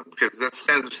off him because that's a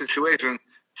sensitive situation.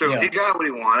 So he got what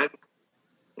he wanted.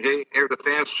 Okay, the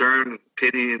fans turned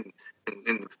pity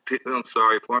and feeling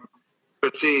sorry for him.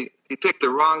 But see, he picked the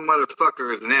wrong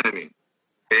motherfucker as an enemy.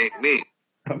 Okay, me.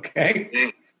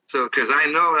 Okay. So, because I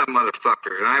know that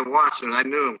motherfucker, and I watched him, and I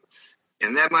knew him.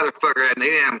 And that motherfucker had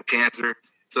an cancer.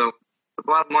 So the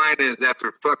bottom line is,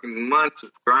 after fucking months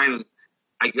of grinding,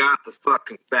 I got the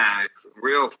fucking facts,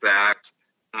 real facts.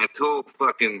 And I told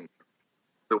I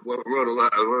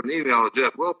wrote an email to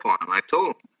Jeff Wilpon. And I told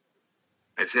him,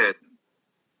 I said,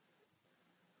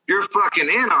 you're fucking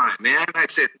in on it, man. I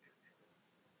said,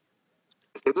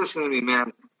 listen to me,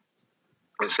 man.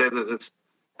 I said, the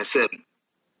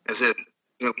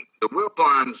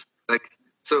Wilpons,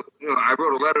 so, I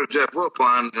wrote a letter to Jeff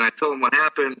Wilpon, and I told him what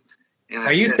happened. And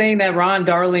Are you saying that Ron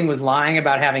Darling was lying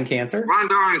about having cancer? Ron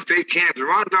Darling's fake cancer.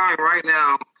 Ron Darling right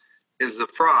now is a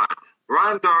fraud.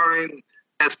 Ron Darling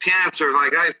has cancer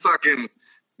like I fucking,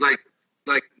 like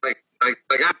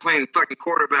I'm playing fucking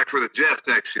quarterback for the Jets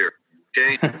next year,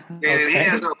 okay? And he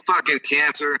has no fucking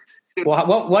cancer. Well,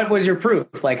 what was your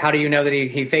proof? Like, how do you know that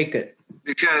he faked it?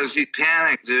 Because he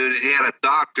panicked, dude. He had a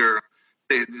doctor.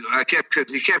 Because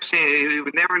he kept saying he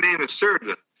would never name a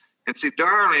surgeon. And see,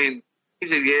 Darling, he's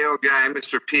a Yale guy,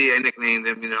 Mr. P. I nicknamed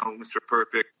him, Mr.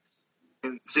 Perfect.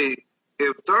 And see,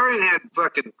 if Darling had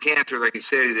fucking cancer like he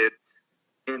said he did,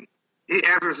 and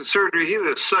after the surgery, he would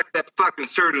have sucked that fucking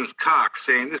surgeon's cock,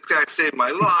 saying, this guy saved my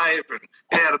life, and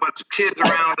he had a bunch of kids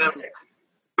around him.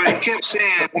 But he kept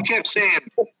saying,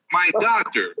 my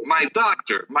doctor, my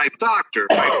doctor, my doctor,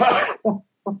 my doctor.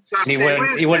 He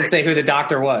wouldn't say who the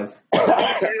doctor was.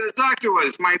 The doctor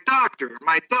was my doctor,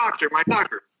 my doctor, my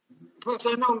doctor. Plus,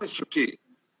 I know Mr. P.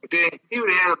 Okay, he would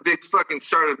have had a big fucking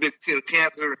started a big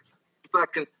cancer,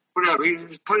 fucking whatever.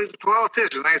 He's a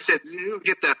politician. I said, you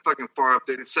get that fucking far up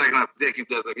there. The second half dick he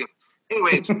does again.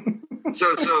 Anyways,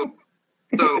 so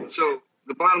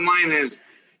the bottom line is,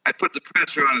 I put the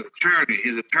pressure on his attorney.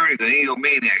 His attorney's an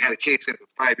egomaniac. Had a case in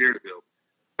 5 years ago.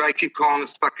 So I keep calling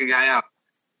this fucking guy up.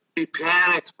 He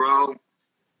panics, bro.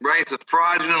 Writes a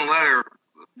fraudulent letter.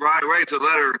 Writes a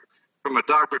letter from a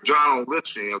Dr. John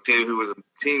Olitching, okay, who was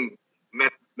a team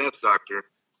Mets doctor.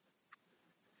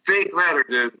 Fake letter,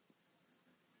 dude.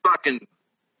 Fucking,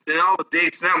 and all the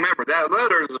dates. Now, remember, that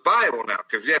letter is the Bible now,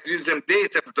 because you have to use them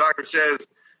dates that the doctor says,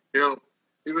 he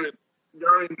was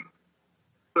during.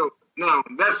 So, no,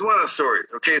 that's one of the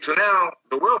stories, okay? So now,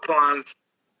 the Wilpons,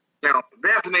 now, they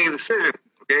have to make a decision,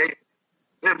 okay?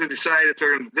 They have to decide if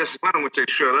they're going to discipline him, which they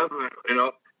should have,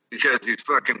 because you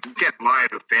can't lie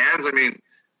to the fans. I mean,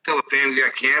 tell the fans you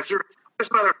got cancer. This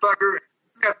motherfucker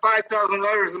got 5,000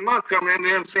 letters a month coming in to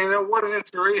him saying, what an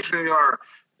inspiration you are.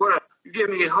 You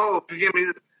give me hope. You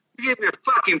He gave you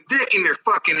a fucking dick in your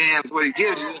fucking hands, what he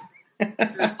gives you.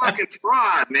 He's a fucking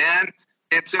fraud, man.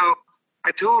 And so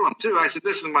I told him, too, I said,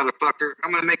 listen, motherfucker,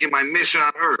 I'm going to make it my mission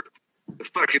on Earth to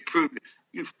fucking prove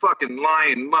you fucking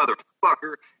lying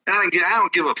motherfucker. And I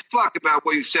don't give a fuck about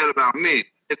what you said about me.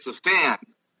 It's the fans.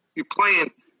 You're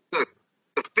playing the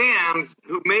fans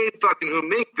who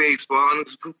make baseball and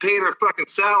who pay their fucking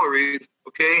salaries,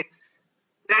 okay?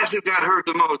 That's who got hurt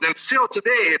the most. And still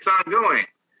today, it's ongoing.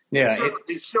 Yeah.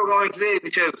 It's still going today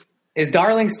because... Is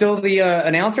Darling still the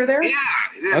announcer there? Yeah.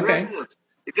 Okay.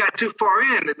 It got too far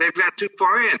in. They've got too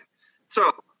far in.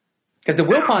 So... Because the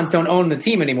Wilpons don't own the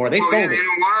team anymore. They sold it. You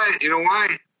know why? You know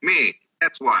why? Me.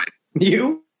 That's why.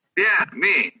 You? Yeah,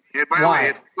 me. And by the way,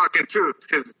 it's fucking truth.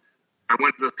 Because I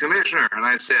went to the commissioner and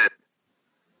I said,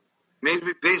 Major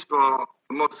League Baseball,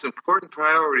 the most important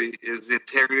priority is the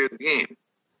integrity of the game.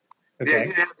 Okay. Yeah,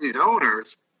 you have these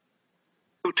owners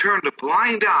who turned a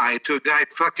blind eye to a guy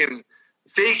fucking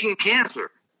faking cancer.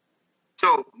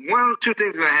 So one of two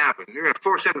things are going to happen. You're going to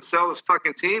force him to sell this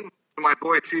fucking team to my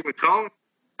boy Steve McComb,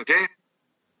 okay?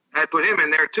 I put him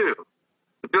in there too,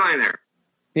 the billionaire.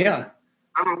 Yeah.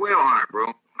 I'm a whale hunter,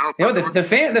 bro.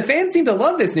 The fans seem to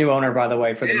love this new owner, by the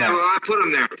way, for the Mets. Yeah, well, I put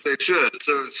him there. So they should.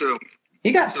 So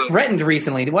he got threatened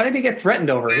recently. What did he get threatened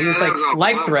over? Yeah, he was like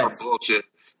life threats. Bullshit.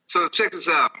 So check this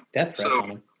out. Death threats.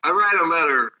 So I write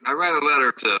a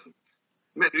letter to.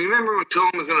 You remember when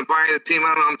Cohen was going to buy the team? I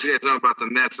don't know how much you guys know about the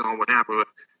Mets and all what happened, but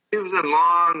he was in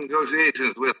long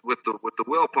negotiations with the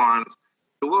Wilpons.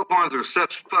 The Wilpons are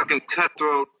such fucking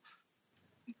cutthroat.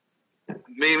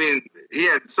 Maybe he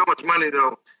had so much money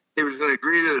though. He was going to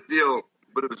agree to the deal,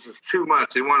 but it was just too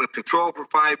much. They wanted control for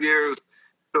 5 years.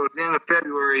 So at the end of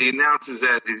February, he announces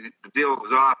that the deal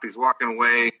is off. He's walking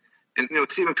away. And,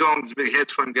 Stephen Cohen's a big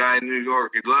hedge fund guy in New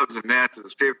York. He loves the Mets. It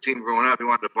was his favorite team growing up. He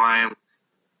wanted to buy him.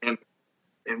 And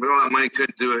with all that money,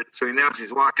 couldn't do it. So he announced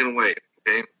he's walking away,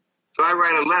 okay? So I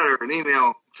write a letter, an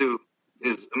email to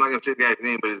I'm not going to say the guy's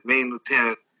name, but his main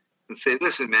lieutenant, and say,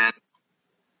 listen, man,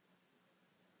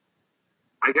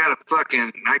 I got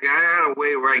a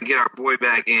way where I can get our boy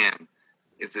back in.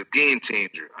 It's a game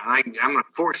changer. I'm going to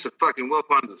force the fucking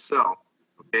Wilpons to sell,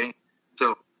 okay?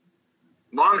 So,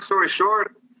 long story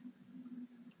short,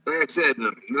 like I said,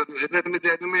 let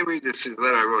me read this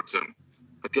letter I wrote to him,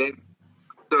 okay?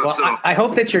 I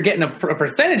hope that you're getting a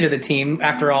percentage of the team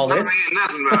after all this.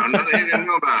 Nothing about it. Nothing you didn't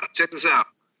know about it. Check this out.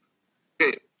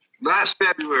 Okay, last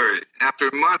February,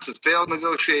 after months of failed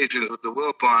negotiations with the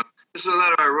Wilpons, this is a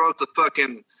letter I wrote to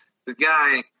the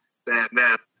guy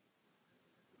that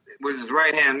was his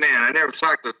right-hand man. I never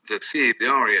talked to Steve, the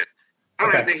owner, yet.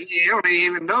 I don't think he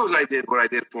even knows I did what I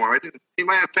did for him. He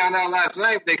might have found out last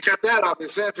night. They cut that off. They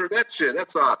censored that shit.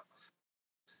 That's all.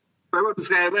 So I wrote this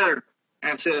guy a letter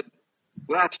and said,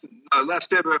 last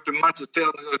February, after months of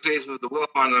failed negotiations with the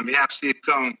Wilpons on behalf of Steve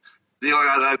Cohen, the deal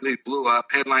I believe blew up.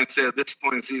 Headline said, at this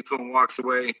point, Steve Cohen walks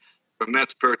away from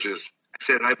Mets purchase. I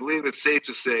said, I believe it's safe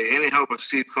to say any hope of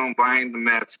Steve Cohen buying the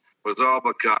Mets was all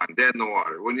but gone, dead in the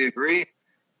water. Wouldn't you agree?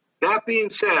 That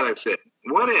being said, I said,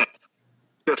 what if,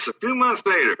 just a few months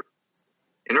later,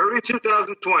 in early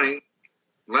 2020,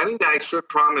 Lenny Dykstra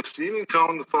promised Stephen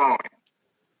Cohen the following.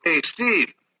 Hey,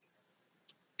 Steve,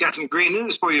 got some great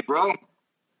news for you, bro.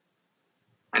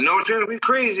 I know it's going to be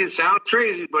crazy. It sounds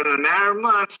crazy, but in a matter of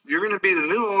months, you're going to be the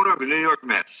new owner of the New York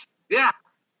Mets. Yeah.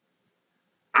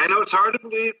 I know it's hard to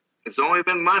believe. It's only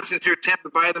been months since your attempt to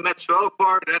buy the Mets fell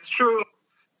apart. That's true.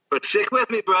 But stick with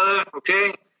me, brother,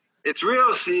 okay? It's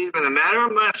real, Steve. In a matter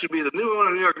of months, you'll be the new owner of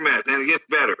the New York Mets, and it gets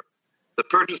better. The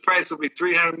purchase price will be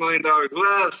 $300 million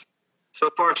less. So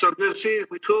far, so good, Steve.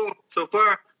 We cool so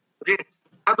far? Okay.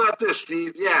 How about this,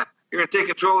 Steve? Yeah, you're going to take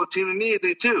control of the team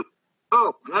immediately, too.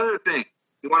 Oh, another thing.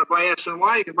 You want to buy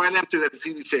SNY? You can buy them, too. That's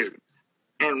the TV station.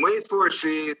 And wait for it,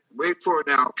 Steve. Wait for it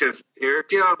now, because here it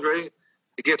goes, ready?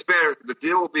 It gets better. The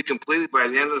deal will be completed by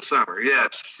the end of the summer.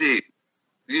 Yes, Steve,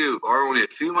 you are only a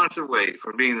few months away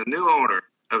from being the new owner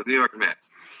of the New York Mets.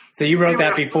 So you wrote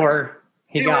that before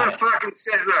he got it. Fucking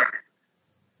said, look,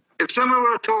 if someone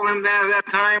would have told him that at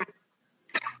that time,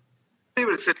 he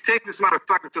would have said, take this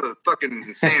motherfucker to the fucking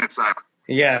insane asylum.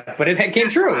 Yeah, but it came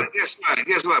true.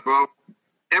 Guess what, bro?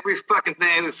 Every fucking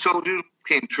thing I just told you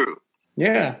came true.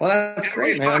 Yeah, well, that's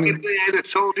great, man. Every fucking thing I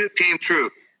just told you came true.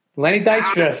 Lenny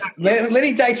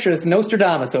Dykstra,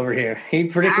 Nostradamus over here. He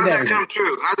predicted everything.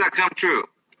 How'd that come true?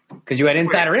 Because you had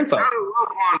insider info. How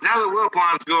the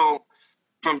Wilpons go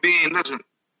from being, listen,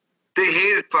 they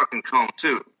hated fucking Cohen,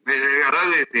 too. They got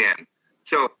ugly at the end.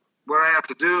 So what I have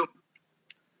to do,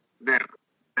 then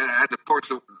I had to force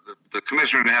the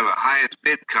commissioner to have a highest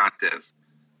bid contest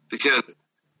because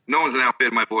no one's going to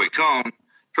outbid my boy Cohen.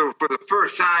 So for the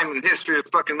first time in history of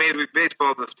fucking Major League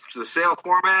Baseball, the sale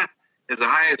format is the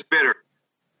highest bidder.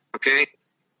 Okay?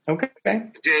 Okay.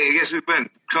 Guess who's been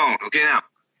Cone. Okay, now.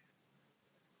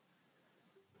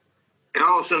 And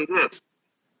all of a sudden this.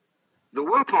 The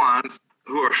Wilpons,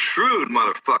 who are shrewd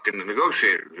motherfucking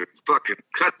negotiators, are fucking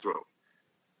cutthroat.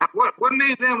 What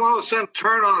made them all of a sudden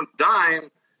turn on a dime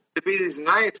to be these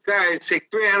nice guys, take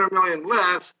 $300 million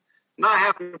less, not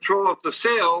have control of the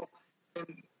sale, and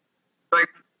like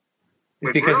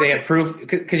because really? They had proof.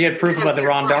 Because you had proof about the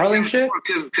Ron Darling shit.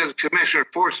 Because Commissioner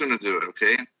forced them to do it.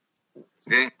 Okay.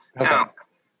 Now,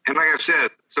 and like I said,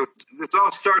 so it all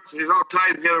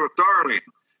ties together with Darling.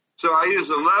 So I use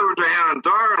the leverage I had on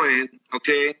Darling.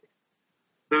 Okay,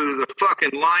 who's the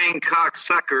fucking lying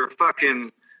cocksucker,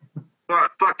 fucking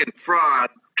fraud.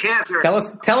 Cancer.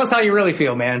 Tell us how you really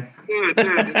feel, man. Dude,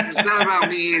 it's not about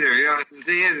me either. You know, the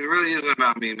thing is, it really isn't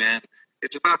about me, man.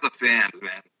 It's about the fans,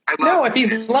 man. If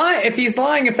he's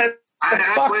lying, if that's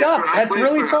fucked up, that's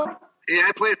really fucked. Yeah,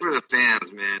 I played for the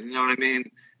fans, man. You know what I mean?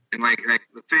 And like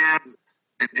the fans,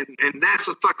 and that's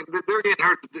the fucking. They're getting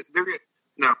hurt. They're getting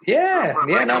no. Yeah,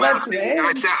 that's. When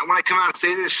I come out and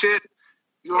say this shit.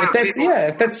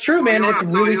 If that's true, man, it's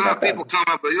really fucked up. People come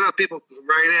up, but you have people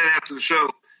write in after the show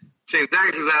saying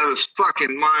Dax is out of his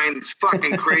fucking mind. He's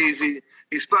fucking crazy.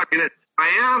 He's fucking.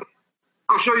 I am.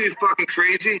 I'll show you fucking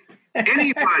crazy.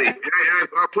 Anybody,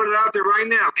 I'll put it out there right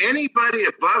now. Anybody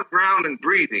above ground and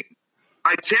breathing,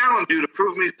 I challenge you to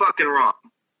prove me fucking wrong.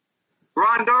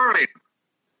 Ron Darling,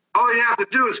 all you have to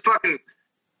do is fucking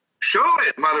show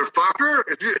it, motherfucker.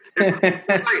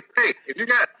 It's like, hey,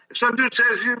 if some dude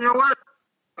says, you know what?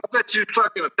 I'll bet you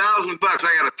fucking $1,000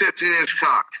 I got a 15-inch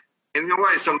cock. And you know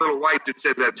what? Some little white dude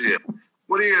said that to you.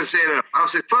 What are you going to say to him? I'll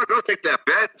say, fuck, I'll take that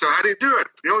bet. So how do you do it?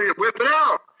 You whip it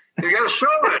out. You got to show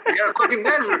it. You got to fucking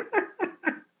measure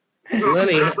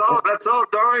it. So that's all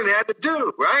Darling had to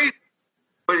do, right?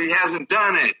 But he hasn't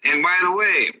done it. And by the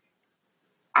way,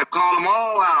 I've called them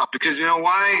all out because you know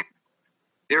why?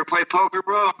 You ever play poker,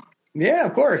 bro? Yeah,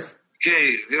 of course.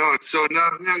 Okay, so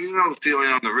now you know the feeling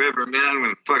on the river, man,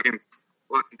 when fucking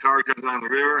card comes on the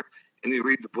river and you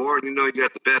read the board and you know you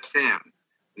got the best hand.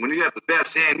 When you got the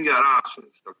best hand, you got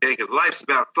options, okay? Because life's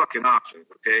about fucking options,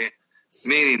 okay?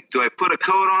 Meaning, do I put a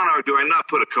coat on or do I not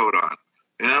put a coat on?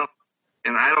 You know?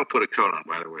 And I don't put a coat on,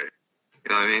 by the way. You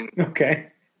know what I mean?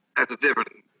 Okay. That's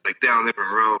down a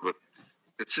different road, but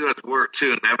it's too much work,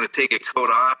 too. And having to take a coat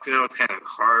off, it's kind of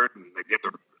hard. And I get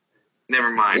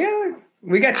never mind. Yeah,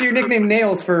 we got your nickname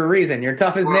Nails for a reason. You're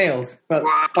tough as nails. But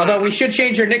although we should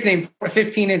change your nickname to a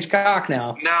 15-inch cock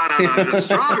now. No.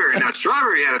 Strawberry. Now,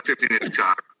 Strawberry had a 15-inch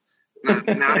cock.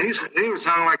 Now he was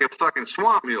sounding like a fucking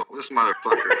swamp mule, this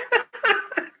motherfucker.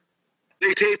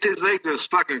 They taped his leg to his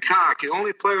fucking cock. The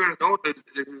only player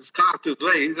his cock to his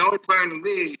leg. He's the only player in the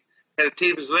league that had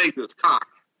taped his leg to his cock.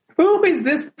 Who is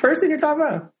this person you're talking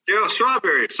about? Darryl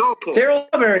Strawberry, Soul Pull. Darryl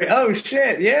Strawberry. Oh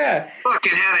shit, yeah.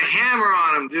 Fucking had a hammer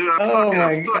on him, dude.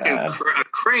 A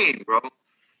crane, bro.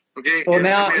 Okay. Well,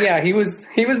 now, he was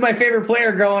my favorite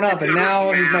player growing up, and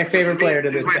now he's my favorite player to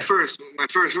this day. My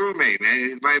first roommate, man.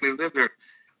 He invited me to live there.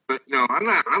 But no, I'm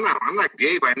not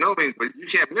gay by no means. But you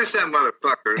can't miss that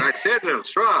motherfucker. And I said to him,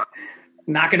 Straw,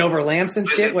 knocking over lamps and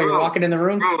shit while you're walking in the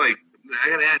room. Bro, like I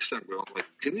gotta ask something, bro. Like,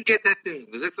 can you get that thing?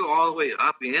 Does it go all the way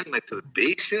up in, like to the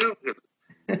base?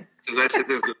 Because I said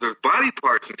there's body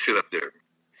parts and shit up there.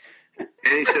 And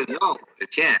he said, no, it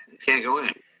can't. It can't go in.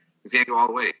 It can't go all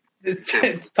the way.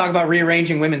 Talk about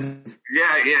rearranging women's.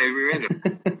 Yeah, rearrange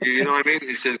them. You know what I mean?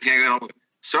 He said, can't go all the way.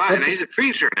 Strawberry, he's a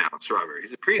preacher now, Strawberry.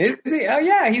 He's a preacher. Is he? Oh,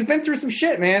 yeah, he's been through some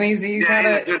shit, man. He's he's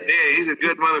a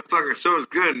good motherfucker. So is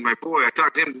Good, my boy. I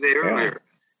talked to him today earlier.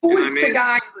 Who was the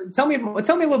guy? Tell me a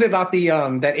little bit about the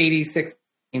that 86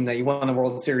 team that you won the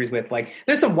World Series with. Like,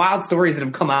 there's some wild stories that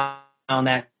have come out on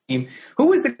that team. Who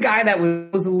was the guy that was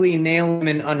supposedly nailing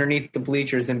him underneath the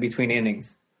bleachers in between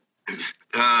innings?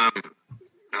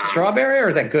 Strawberry, or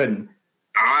is that Gooden?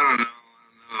 I don't know.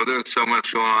 There's so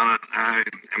much going on. I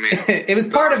mean, it was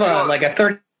part of a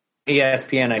 30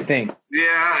 ESPN, I think.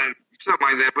 Yeah, something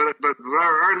like that. But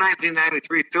our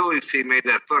 1993 Phillies team made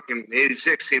that fucking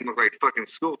 86 team look like fucking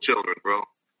school children, bro.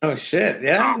 Oh shit!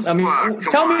 Yeah, I mean,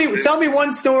 tell me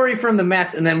one story from the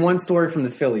Mets and then one story from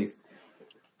the Phillies.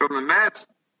 From the Mets.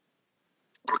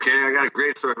 Okay, I got a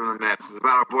great story from the Mets. It's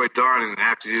about our boy Darling. I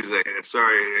have to use that.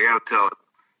 Sorry, I got to tell it.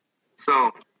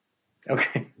 So.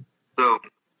 Okay. So.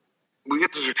 We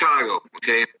get to Chicago,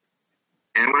 okay?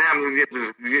 And what happens when you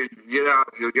get out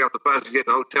the bus, you get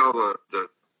the hotel, the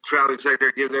traveling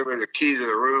secretary gives everybody the keys to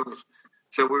the rooms.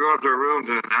 So we go up to our rooms,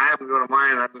 and I happen to go to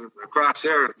mine, and across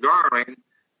there is Darling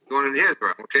going into his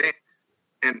room, okay?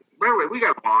 And by the way, we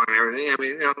got along and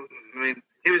everything.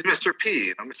 He was Mr.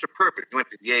 P, Mr. Perfect. He went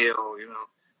to Yale,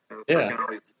 he's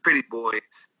a pretty boy.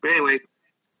 But anyway,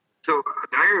 so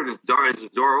I heard his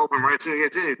door open right as soon as he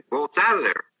gets in. He bolts out of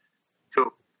there.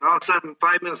 So all of a sudden,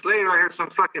 5 minutes later, I heard some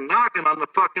fucking knocking on the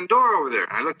fucking door over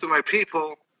there. I looked at my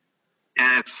people,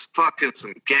 and it's fucking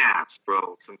some gas,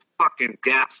 bro. Some fucking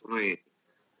gasoline.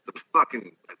 Some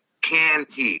fucking canned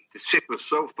heat. This chick was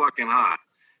so fucking hot.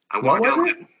 I walk out.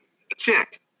 A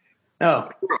chick. Oh.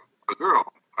 A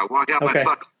girl. I walk out my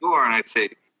fucking door, and I'd say,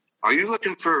 "Are you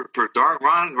looking for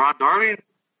Ron Darling?"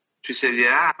 She said,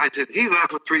 "Yeah." I said, "He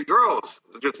left with 3 girls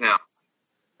just now."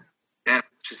 And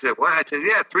she said, "What?" I said,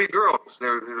 "Yeah, 3 girls."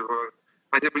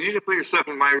 I said, "But you can put yourself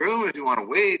in my room if you want to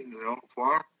wait,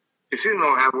 for him. Because you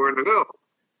don't have where to go."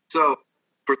 So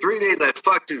for 3 days, I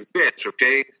fucked his bitch,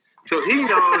 okay? So he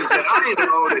knows that I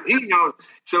know that he knows.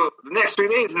 So the next 3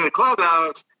 days in the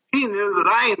clubhouse, he knew that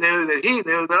I knew that he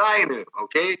knew that I knew,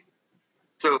 okay?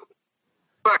 So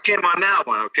fuck him on that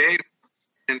one, okay?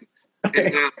 And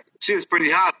she was pretty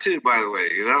hot too, by the way,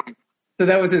 So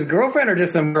that was his girlfriend or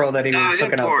just some girl that he was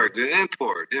hooking import.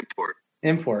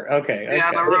 Import. Okay. Yeah,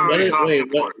 on the road.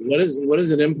 What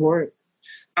is an import?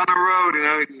 On the road,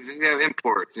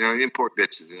 imports. Import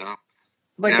bitches.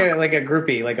 Like a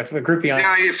groupie, like a groupie on.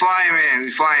 Yeah, you fly him in.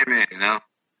 You fly him in.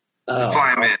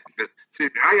 But see,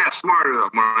 I got smarter though.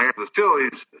 When I got the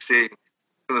Phillies,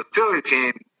 when the Phillies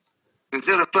came,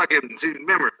 instead of fucking,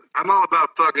 remember, I'm all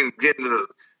about fucking getting to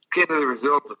the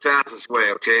result the fastest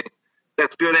way. Okay,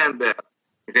 that's good and bad.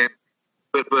 Okay,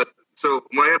 but so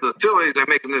when I got the Phillies, I'm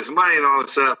making this money and all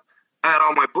this stuff. I had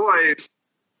all my boys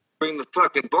bring the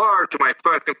fucking bar to my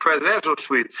fucking presidential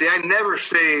suite. See, I never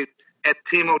stayed at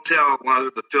Team Hotel when I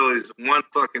was with the Phillies one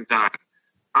fucking time.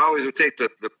 I always would take the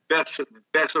best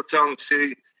hotel in the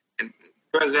city and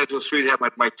presidential suite, have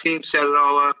my team set it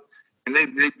all up, and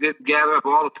they'd gather up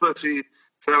all the pussy.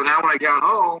 So now when I got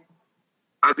home,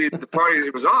 I'd be at the party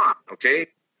that was on, okay?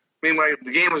 I mean, when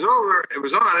the game was over, it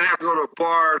was on. I didn't have to go to a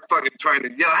bar fucking trying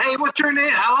to yell, "Hey, what's your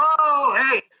name? Hello?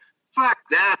 Hey." Fuck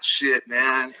that shit,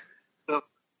 man. So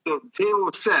the table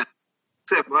was set.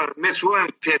 Except Mitch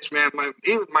Williams pitch, man.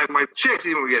 My chicks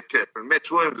even would get pitched, but Mitch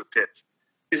Williams would pitch.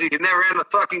 Because he could never end the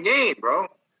fucking game, bro.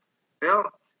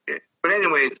 But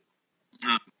anyways,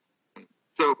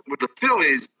 so with the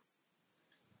Phillies,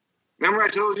 remember I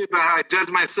told you about how I judge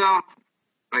myself?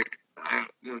 Like,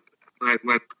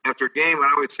 after a game,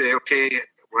 I always say, okay,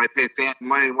 will I pay phantom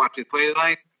money to watch me play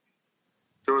tonight?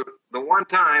 So the one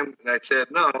time that I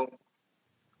said no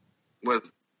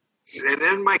was, and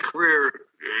in my career,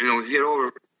 as you get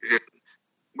older,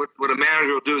 what a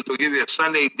manager will do is they'll give you a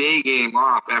Sunday day game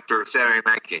off after a Saturday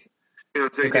night game.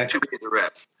 So you get 2 days of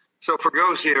rest. So for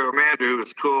Fergosi, our manager, who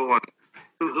was cool,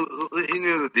 and he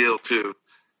knew the deal too.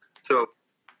 So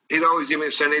he'd always give me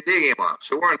a Sunday day game off.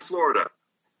 So we're in Florida.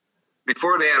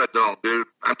 Before they had a dome, dude.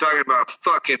 I'm talking about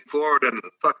fucking Florida in the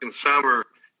fucking summer,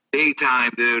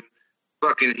 daytime, dude.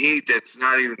 Fucking heat that's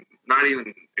not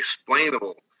even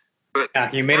explainable. But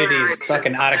humidity is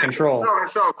fucking out of control.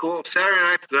 It's all cool. Saturday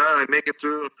night's done. I make it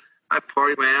through. I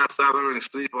party my ass off. I don't even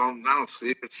sleep. I don't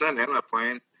sleep. It's Sunday. I'm not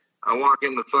playing. I walk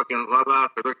in the fucking clubhouse.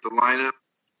 I look at the lineup,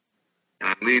 and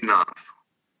I'm leading off.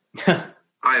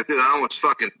 I almost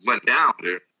fucking went down,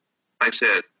 dude. I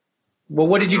said, "Well,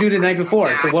 what did you do the night before?"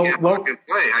 I can't fucking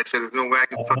play. I said, "There's no way I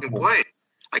can fucking play.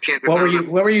 I can't."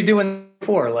 What were you doing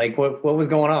before? Like, what was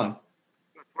going on?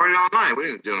 Party all night. What are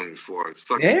you doing before? It's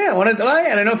fucking. Yeah, I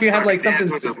don't know if you had like something.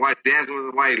 Dancing with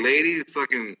the white ladies,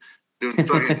 fucking doing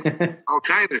fucking all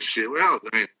kinds of shit. What else?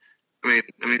 I mean,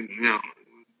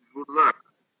 look.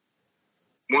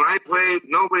 When I played,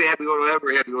 nobody had to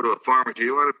go to a pharmacy.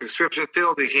 You want a prescription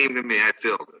filled? They came to me. I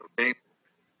filled it. Okay.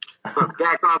 But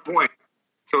back on point.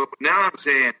 So now I'm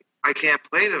saying I can't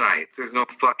play tonight. There's no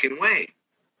fucking way.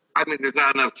 I mean, there's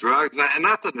not enough drugs,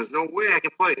 nothing. There's no way I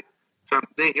can play. So I'm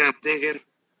thinking. I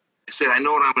said, I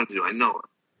know what I'm going to do. I know it.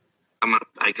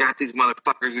 I got these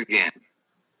motherfuckers again.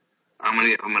 I'm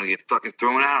gonna get fucking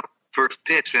thrown out. First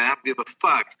pitch, man. I don't give a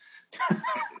fuck.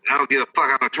 I don't give a fuck.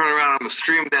 I'm going to turn around. I'm going to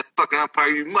scream at that fucking umpire,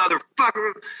 "You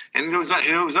motherfucker!" And it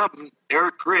was up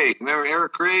Eric Craig. Remember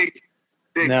Eric Craig?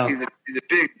 No. He's a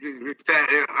big fat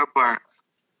umpire.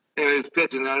 And he was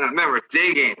pitching. I remember it's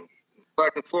day game.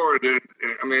 Fucking Florida, dude.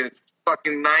 I mean, it's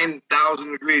fucking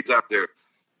 9,000 degrees out there.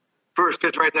 First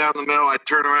pitch right down the middle. I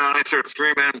turn around. I start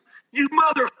screaming, "You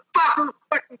motherfucker!"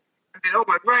 Fucking,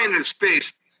 right in his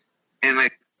face.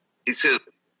 And he says,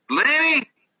 "Lanny,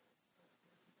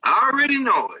 I already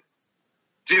know it.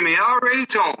 Jimmy already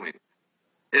told me.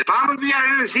 If I'm going to be out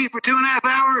here in this heat for 2.5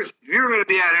 hours, you're going to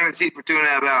be out here in this heat for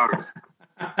 2.5 hours."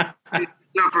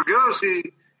 So So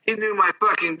Fregosi, he knew my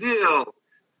fucking deal.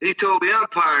 He told the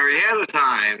umpire ahead of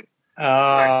time.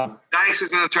 Dykes is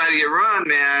going to try to get run,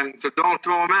 man, so don't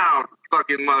throw him out,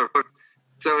 fucking motherfucker.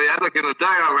 So I look in the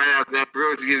dugout right after that.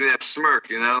 Fregosi gave me that smirk,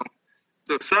 you know.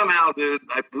 So somehow, dude,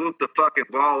 I blew the fucking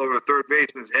ball over the third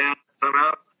baseman's head.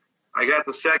 Somehow, I got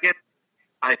the second.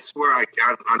 I swear, I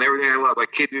got on everything I love. I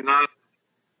kid you not.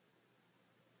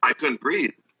 I couldn't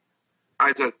breathe.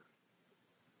 I said,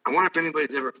 I wonder if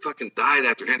anybody's ever fucking died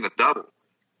after hitting a double.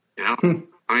 You know?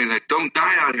 I mean, like, don't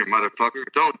die out here, motherfucker.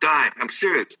 Don't die. I'm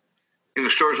serious. And the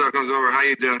shortstop comes over. How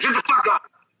you doing? Shut the fuck up.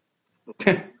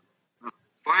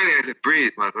 Finally, I said,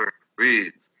 breathe, motherfucker.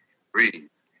 Breathe. Breathe.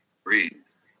 Breathe.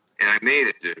 And I made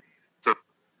it, dude. So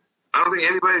I don't think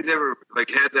anybody's ever, like,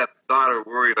 had that thought or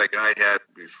worry like I had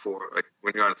before, like,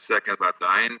 when you're on second about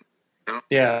dying. You know?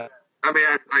 Yeah. I mean,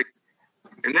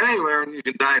 and then I learned you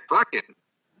can die fucking.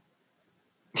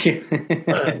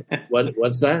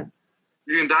 What's that?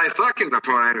 You can die fucking, that's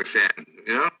what I understand,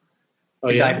 you know? Oh,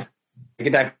 yeah.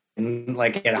 You can die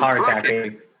like get a heart attack.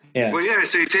 Yeah. Well, yeah,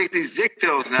 so you take these dick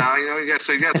pills now, you know, you got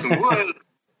some wood,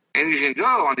 and you can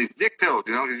go on these dick pills,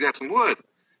 you know, you got some wood.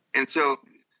 And so,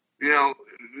 you know,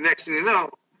 next thing you know,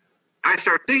 I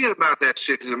start thinking about that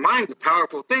shit, because the mind's a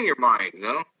powerful thing, your mind, you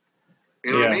know?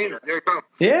 You know what I mean? There you go.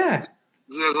 Yeah.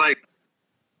 So, like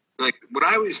what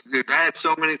I was, dude, I had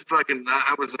so many fucking,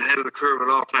 I was ahead of the curve at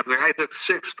all times. Like, I took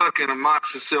 6 fucking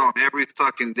amoxicillin every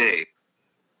fucking day.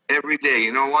 Every day.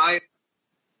 You know why?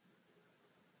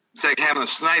 It's like having a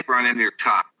sniper on the end of your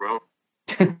cock, bro.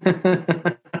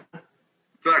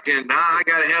 Fucking, I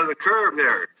got ahead of the curve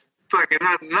there. Fucking,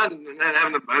 not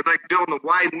having I like building a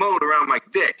wide moat around my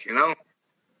dick, you know?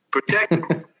 Protect it.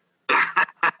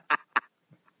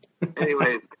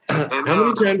 Anyways.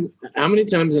 How many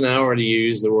times an hour do you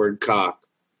use the word cock?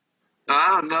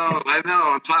 I don't know.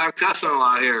 I'm cussing a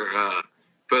lot here.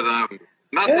 But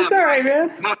not it's that all right,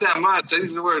 man. Not that much. I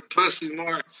use the word pussy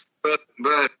more. But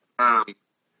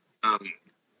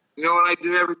you know what I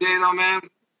do every day though, man?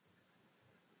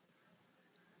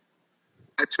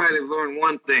 I try to learn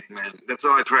one thing, man. That's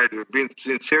all I try to do. Being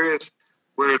serious,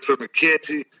 whether it's from a kid.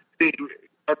 See,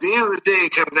 at the end of the day,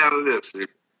 it comes down to this, dude.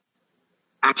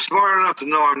 I'm smart enough to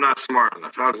know I'm not smart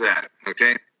enough. How's that?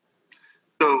 Okay.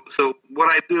 So what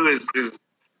I do is,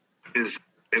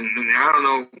 and I don't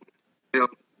know, you know,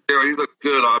 Daryl, you look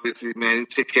good, obviously, man. You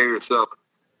take care of yourself.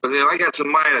 But you know, I got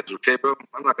some mileage, okay, bro.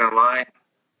 I'm not gonna lie.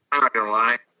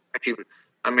 I keep it.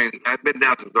 I mean, I've been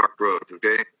down some dark roads,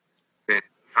 okay.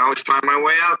 I always find my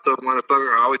way out, though,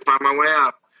 motherfucker. I always find my way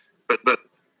out. But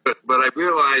I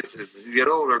realize as you get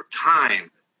older, time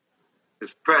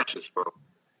is precious, bro.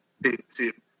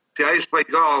 See, I used to play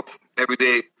golf every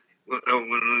day when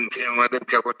I didn't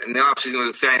cover it. In the offseason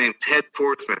was this guy named Ted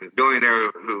Fortsman, a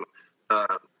billionaire who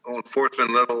owned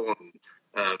Fortsman Level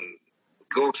and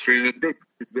Gulf Street, a big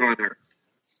billionaire.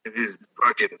 And he's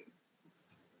fucking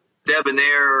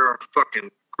debonair,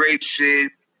 fucking great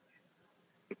shape.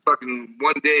 And fucking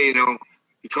one day, you know,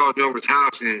 he calls me over his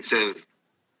house and he says,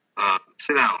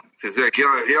 sit down. Because like, he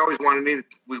always wanted me to,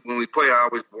 when we play, I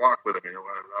always walk with him. You know,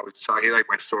 I always talk. He liked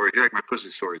my stories. He liked my pussy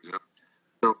stories. You know,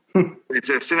 so he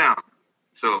said, "Sit down."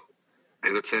 So I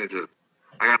looked at him and said,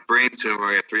 "I got brain tumor.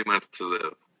 I got 3 months to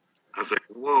live." I was like,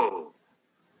 "Whoa,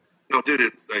 no, dude!"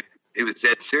 It's like he was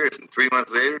dead serious. And 3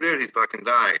 months later, dude, he fucking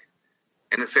died.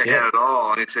 And this guy had it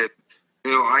all. And he said,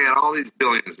 "You know, I got all these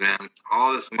billions, man,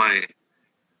 all this money."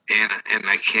 And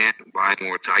I can't buy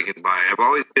more time. I can buy. I've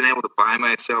always been able to buy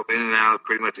myself in and out of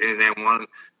pretty much anything I want,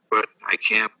 but I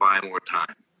can't buy more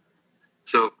time.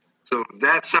 So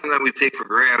that's something that we take for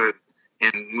granted,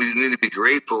 and we need to be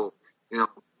grateful. You know,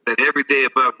 that every day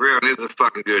above ground is a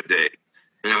fucking good day.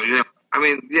 You know. I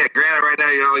mean, yeah. Granted, right now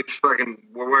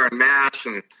we're wearing masks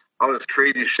and all this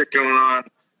crazy shit going on,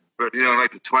 but you know,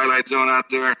 like the Twilight Zone out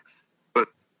there. But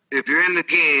if you're in the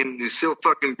game, you still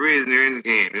fucking breathe, and you're in the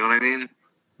game. You know what I mean?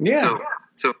 Yeah.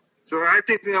 So I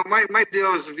think, you know, my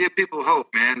deal is to give people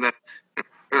hope, man. That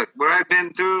what I've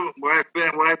been through, what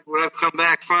I've come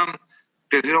back from,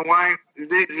 because you know why? You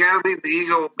gotta leave the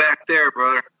ego back there,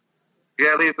 brother. You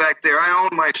gotta leave it back there. I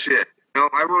own my shit. You know,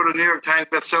 I wrote a New York Times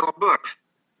bestseller book.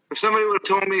 If somebody would have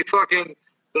told me fucking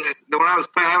that when I was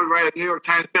playing, I would write a New York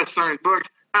Times bestselling book,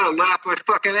 I'd have laughed my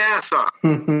fucking ass off. The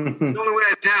only way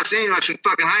I passed English in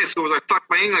fucking high school was I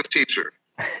fucked my English teacher.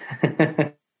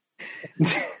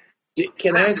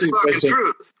 Can I ask you a question?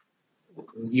 Truth.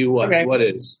 You what? Okay. What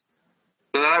is?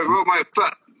 I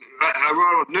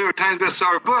wrote a New York Times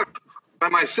bestseller book by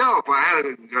myself. I had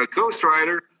a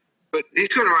ghostwriter, but he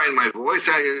couldn't write in my voice.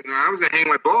 I was gonna hang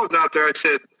my balls out there.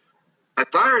 I I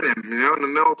fired him, in the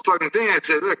middle of the fucking thing. I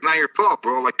said, look, not your fault,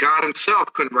 bro. Like, God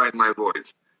himself couldn't write my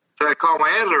voice. So I called my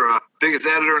editor up, biggest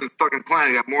editor in the fucking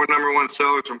planet. Got more #1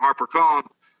 sellers from HarperCollins.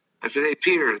 I said, hey,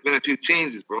 Peter, there's been a few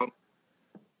changes, bro.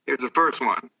 Here's the first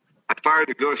one. I fired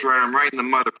the ghostwriter. I'm writing the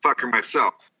motherfucker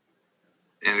myself.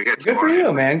 And it gets Good quiet. For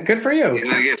you, man. Good for you. And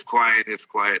then it gets quiet. It's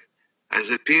quiet. I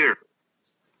said, Peter,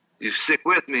 you stick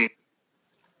with me.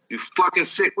 You fucking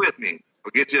stick with me. I'll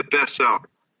get you a bestseller.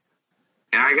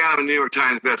 And I got him a New York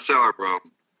Times bestseller, bro.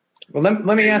 Well,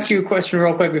 let me ask you a question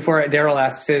real quick before Daryl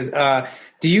asks his.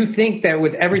 Do you think that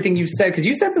with everything you've said, because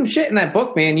you said some shit in that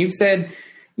book, man, you've said,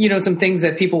 some things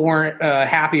that people weren't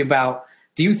happy about.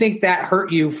 Do you think that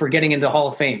hurt you for getting into Hall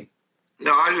of Fame?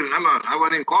 No, I didn't. I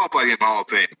wasn't even qualified to get in the Hall of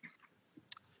Fame.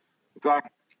 In fact,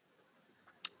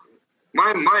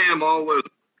 my MO was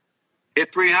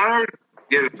hit 300,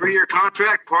 get a 3-year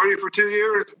contract, party for 2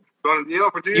 years, go on the deal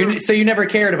for 2 years. So you never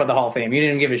cared about the Hall of Fame? You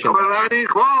didn't give a shit? Well, I didn't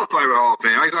qualify for the Hall of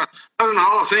Fame. I was in the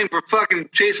Hall of Fame for fucking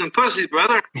chasing pussies,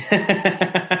 brother.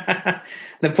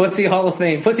 The Pussy Hall of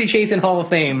Fame. Pussy Chasing Hall of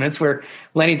Fame. That's where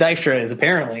Lenny Dykstra is,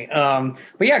 apparently. But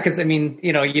yeah, because, you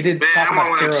did talk about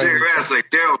steroids. I'm going to have cigarettes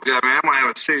like Daryl got, man. I'm going to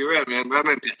have a cigarette, man.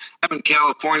 I'm in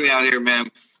California out here,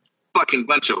 man. Fucking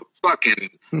bunch of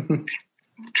fucking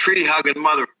tree-hugging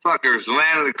motherfuckers.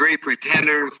 Land of the Great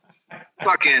Pretenders.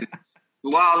 Fucking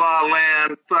La La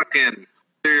Land. Fucking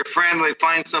they're your friend. They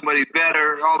find somebody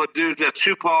better. All the dudes have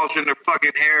shoe polish in their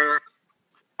fucking hair.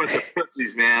 Bunch of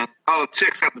pussies, man. All the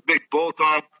chicks got the big bolt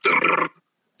on.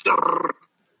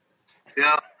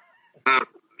 Yeah.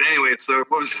 Anyway, so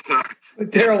what was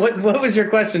Daryl, what was your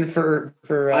question for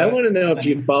I want to know if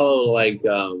you follow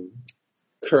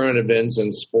current events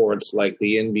in sports, like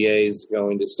the NBA is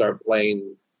going to start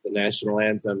playing the national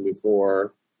anthem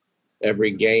before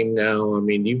every game now.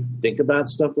 Do you think about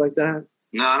stuff like that?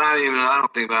 No, not even. I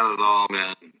don't think about it at all,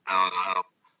 man. I don't.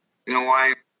 You know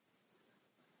why?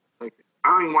 I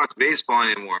don't even watch baseball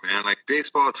anymore, man. Like,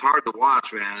 baseball, it's hard to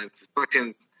watch, man. It's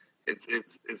fucking,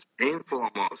 it's painful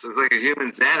almost. It's like a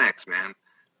human Xanax, man.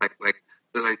 It's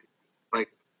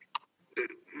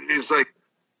like,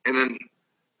 and then,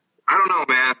 I don't know,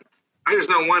 man. I just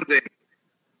know one thing.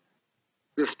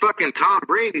 This fucking Tom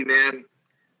Brady, man.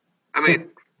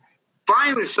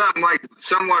 Finally something like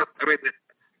somewhat,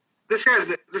 this guy's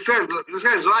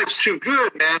life's too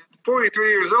good, man. 43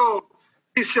 years old.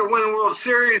 He's still winning World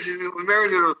Series. He's married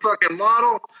to a fucking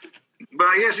model. But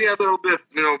I guess he had a little bit,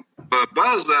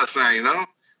 buzz last night,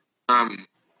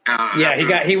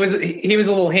 he was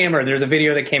a little hammered. There's a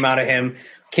video that came out of him.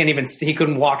 He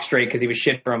couldn't walk straight because he was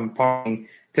shit from partying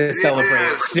to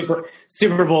celebrate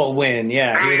Super Bowl win.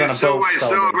 Yeah, he was on a boat. I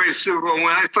celebrate Super Bowl win.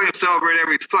 I fucking celebrate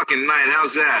every fucking night.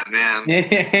 How's that, man?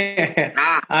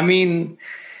 Yeah.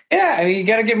 Yeah, you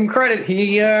got to give him credit.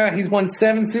 He's won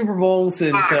 7 Super Bowls.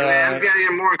 And, man, I got to give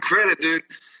him more credit, dude.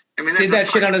 Did that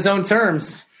shit on his own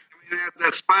terms.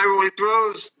 That spiral he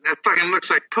throws, that fucking looks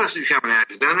like pussy coming at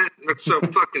you, doesn't it? Looks so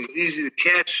fucking easy to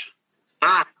catch.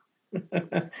 Huh?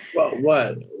 Well,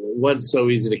 what? What's so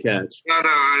easy to catch? No.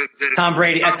 Tom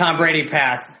Brady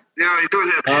pass. He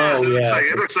throws that pass. Oh,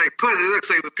 It looks like pussy. It looks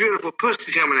like the beautiful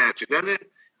pussy coming at you, doesn't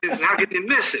it? How can you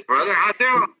miss it, brother? How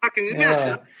can you miss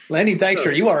it? Lenny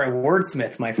Dykstra, you are a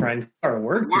wordsmith, my friend. You are a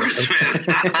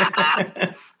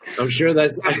wordsmith. I'm sure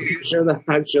that's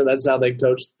how they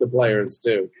coach the players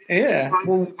too. Yeah.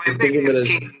 Well, I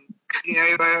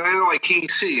like King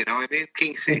C. You know what I mean?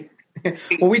 King C.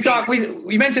 Well, we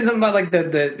mentioned something about like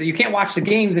the you can't watch the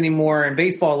games anymore in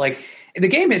baseball. Like, the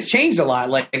game has changed a lot.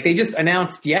 Like, they just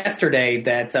announced yesterday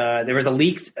that there was a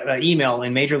leaked email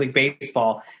in Major League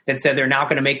Baseball that said they're now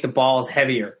going to make the balls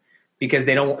heavier because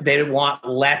they want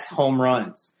less home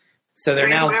runs. So they're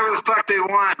now whatever the fuck they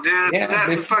want, dude. Yeah,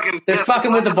 they're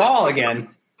fucking with the ball again.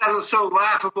 That's what's so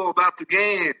laughable about the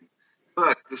game.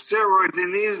 Look, the steroids, they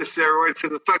needed the steroids to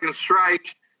the fucking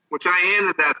strike, which I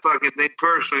ended that fucking thing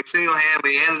personally,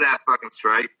 single-handedly ended that fucking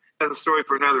strike. That's a story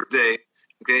for another day,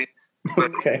 okay?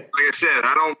 But okay. Like I said,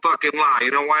 I don't fucking lie.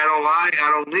 You know why I don't lie? I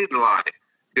don't need to lie.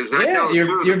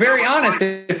 You're very honest.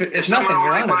 If nothing, you're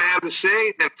honest. What I have to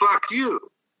say, then fuck you.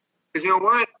 Because you know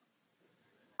what?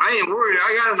 I ain't worried.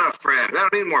 I got enough friends. I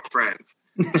don't need more friends.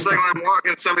 It's like when I'm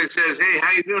walking, somebody says, "Hey,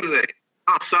 how you doing today?"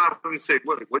 I'll stop them and say,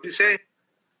 "What'd you say?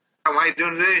 How am I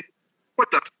doing today?" What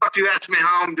the fuck you ask me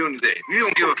how I'm doing today? You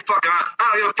don't give a fuck. I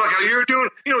don't give a fuck how you're doing.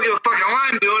 You don't give a fuck how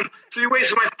I'm doing. So you're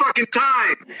wasting my fucking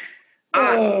time.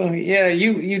 Oh yeah,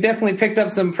 you definitely picked up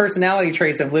some personality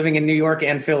traits of living in New York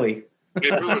and Philly. I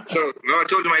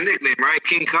told you my nickname, right?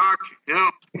 King Cock. You know.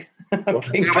 Look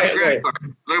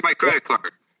at my credit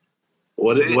card.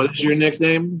 What is your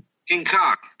nickname? King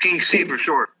Cock. King C for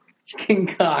short. King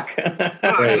Cock.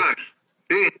 Look.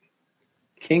 See?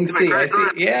 King C. I see.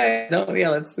 Yeah. No.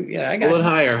 Yeah. I got. Hold it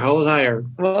higher. Hold it higher.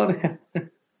 Well,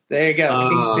 there you go.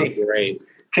 King C. Great.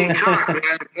 King Cock,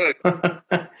 man. Look.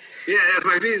 Yeah, that's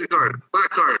my Visa card. Black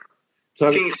card.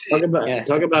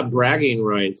 Talk about bragging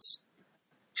rights.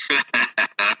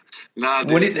 Nah,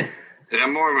 dude.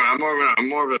 I'm more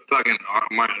of a fucking.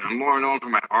 I'm more known for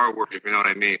my artwork, if you know what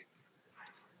I mean.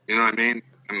 You know what I mean?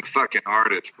 I'm a fucking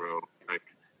artist, bro. Like,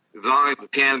 as long as the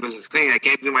canvas is clean, I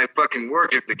can't do my fucking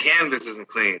work if the canvas isn't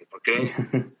clean. Okay.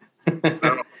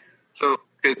 So,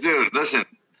 cause dude, listen.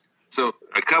 So,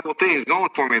 a couple things going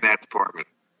for me in that department.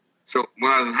 So,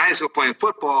 when I was in high school playing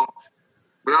football,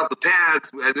 without the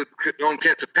pads, I don't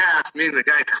catch a pass. Me and the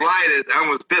guy collided. I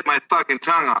almost bit my fucking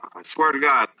tongue off. I swear to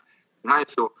God, in high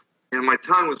school, and my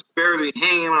tongue was barely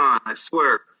hanging on. I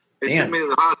swear. They took me to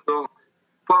the hospital.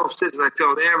 12 stitches. I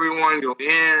told everyone go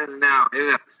in and out.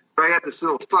 So I got this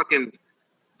little fucking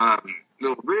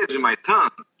little ridge in my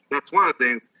tongue. That's one of the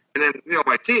things. And then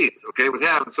my teeth. Okay, was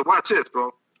happening. So watch this,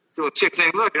 bro. So a chick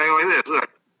saying, "Look," and I go like this. Look,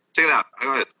 check it out. I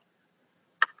go like this.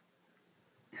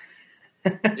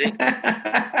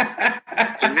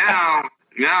 So now,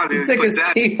 dude, he took his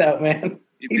teeth out, man.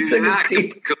 You do that.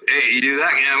 Hey, you do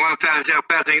that. I want to pass how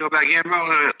fast I go back in,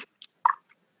 bro.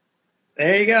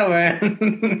 There you go,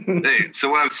 man. Hey, so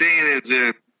what I'm saying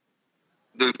is,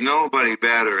 there's nobody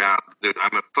better out. Dude,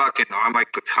 I'm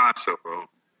like Picasso, bro.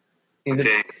 He's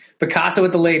a Picasso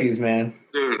with the ladies, man.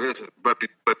 Dude, listen, but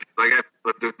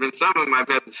there's been some of them I've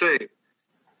had to say.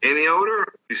 Any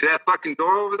odor? You see that fucking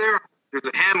door over there? There's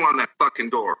a handle on that fucking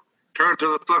door. Turn to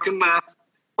the fucking left,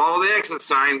 follow the exit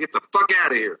sign, get the fuck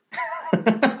out of here.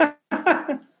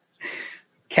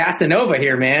 Casanova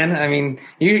here, man. I mean,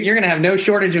 you're going to have no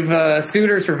shortage of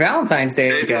suitors for Valentine's Day.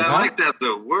 Hey, again, I like that,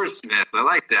 the wordsmith. I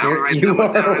like that.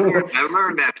 I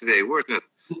learned that today, wordsmith.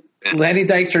 Lenny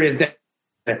Dykstra is dead.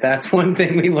 That's one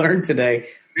thing we learned today.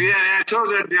 Yeah, I told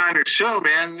you I'd be on your show,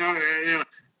 man.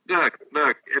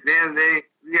 Look, at the end of the day,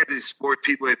 you got these sport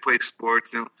people that play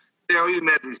sports. You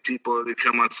met these people that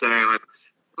come on Saturday like,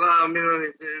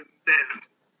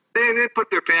 they put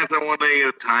their pants on one leg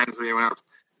at a time so anyone else.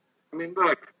 I mean,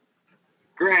 look,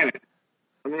 granted,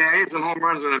 I hit some home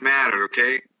runs when it mattered,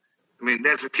 okay? I mean,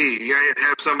 that's the key. You got to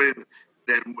have somebody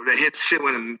that hits shit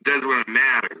when it does when it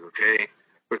matters, okay?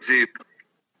 But see,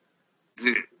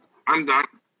 I'm not,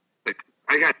 like,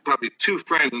 I got probably two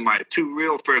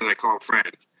real friends I call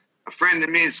friends. A friend to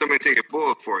me is somebody take a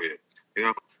bullet for you,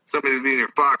 Somebody to be in your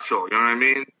foxhole, you know what I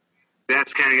mean?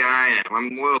 That's the kind of guy I am.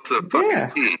 I'm loyal to the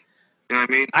fucking team. You know what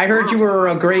I mean? I heard you were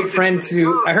a great friend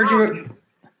to, I heard you were...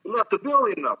 left the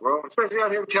building though, bro. Especially out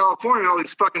here in California, all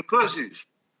these fucking pussies.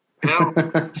 Oh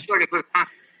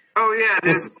yeah,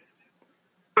 dude.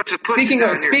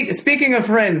 Speaking of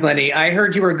friends, Lenny, I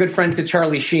heard you were good friends to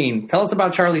Charlie Sheen. Tell us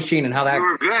about Charlie Sheen and how that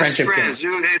friendship friends,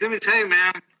 dude. Hey, let me tell you,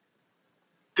 man.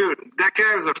 Dude, that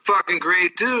guy was a fucking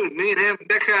great dude. Me and him,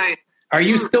 that guy. Are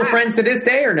you still friends to this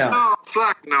day or no? No,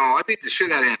 fuck no. I beat the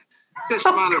shit out of him. This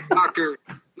motherfucker.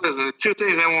 Listen, two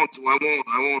things I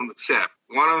won't accept.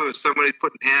 One of them is somebody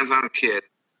putting hands on a kid.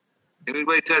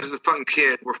 Anybody touches a fucking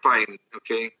kid, we're fighting,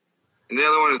 okay? And the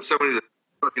other one is somebody that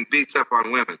fucking beats up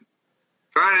on women.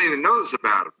 So I didn't even know this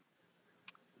about him,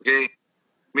 okay?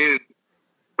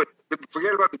 But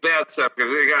forget about the bad stuff,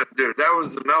 because that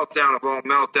was the meltdown of all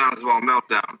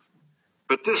meltdowns.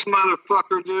 But this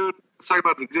motherfucker, dude, let's talk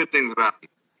about the good things about him.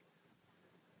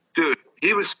 Dude,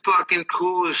 he was fucking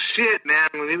cool as shit, man,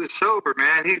 when he was sober,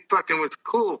 man. He fucking was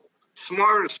cool.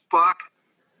 Smart as fuck.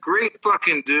 Great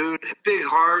fucking dude. Big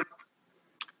heart.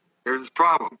 There's a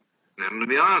problem. And I'm going to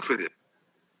be honest with you.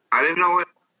 I didn't know it.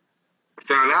 I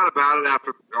found out about it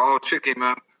after all the shit came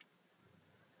out.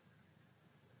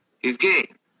 He's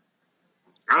gay.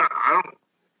 I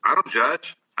don't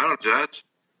judge.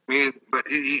 But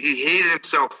he hated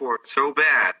himself for it so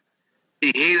bad.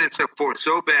 He'd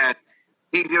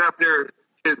get up there.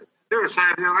 There was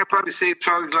times, I probably saved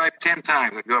Charlie's life 10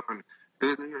 times. I'd go up and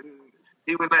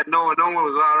he would let no one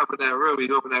was allowed up in that room. He'd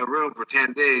go up in that room for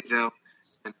 10 days, And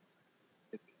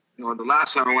the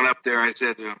last time I went up there, I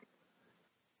said,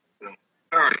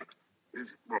 all right.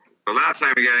 The last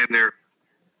time he got in there,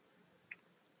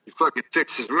 he fucking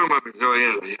fixed his room up until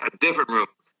he had a different room.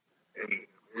 And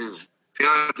his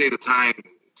fiance at the time,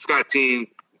 Scott Teen,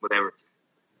 whatever,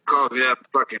 called me up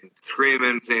fucking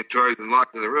screaming, saying Charlie's been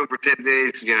locked in the room for 10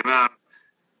 days to get him out.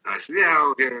 And I said,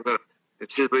 yeah, okay.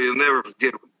 It said, but you'll never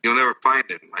find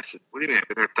him. I said, what do you mean? I've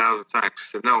been there 1,000 times. She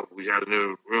said, no, we got a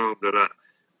new room.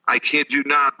 I kid you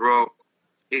not, bro.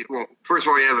 First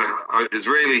of all, he has an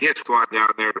Israeli hit squad down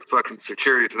there to fucking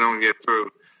security so no one get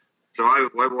through. So I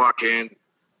walk in,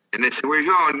 And they said, where you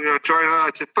going? You know, Charlie,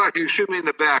 I said, fuck, you shoot me in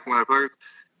the back, motherfuckers.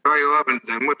 Charlie go up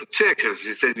and with the chick, because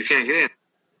she said you can't get in.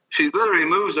 She literally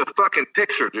moves a fucking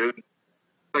picture, dude.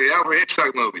 Like an Alfred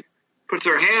Hitchcock movie. Puts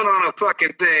her hand on a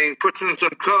fucking thing, puts in some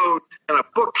code, and a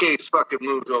bookcase fucking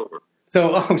moves over.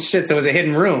 So, oh shit, so it was a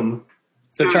hidden room.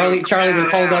 So Charlie was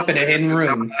holed up in a hidden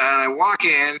room. And I walk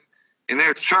in, and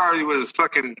there's Charlie with his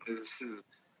fucking,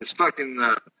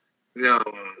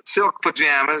 silk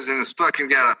pajamas, and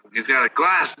he's got a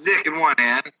glass dick in one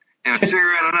hand, and a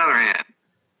cigarette in another hand.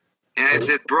 And I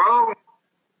said, bro,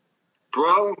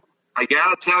 I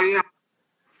gotta tell you,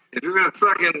 if you're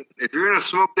gonna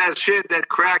smoke that shit, that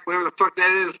crack, whatever the fuck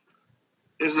that is,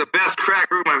 this is the best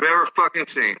crack room I've ever fucking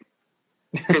seen.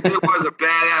 It was a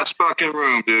badass fucking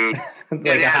room, dude.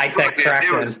 Like a high-tech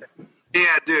crack room.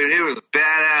 Yeah, dude, it was a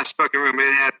badass fucking room.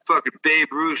 It had fucking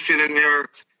Babe Ruth shit in there.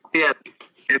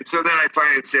 And so then I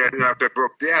finally said, after I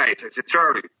broke the ice, I said,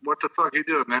 Charlie, what the fuck are you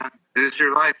doing, man? Is this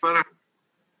your life, brother?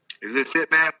 Is this it,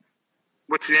 man?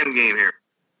 What's the end game here?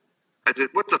 I said,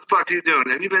 what the fuck are you doing?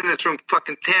 Have you been in this room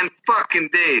fucking 10 fucking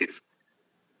days?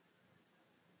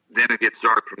 Then it gets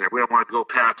dark from there. We don't want to go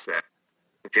past that.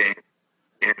 Okay?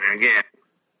 And again,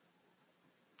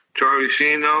 Charlie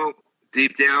Sheen, though,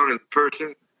 deep down in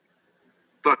person,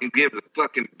 fucking give the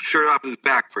fucking shirt off his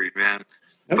back for you, man.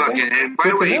 Okay. Fucking, and by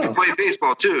the way, he can play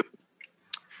baseball, too.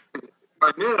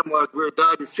 I met him was we were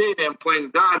Dodger Stadium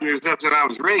playing the Dodgers. That's when I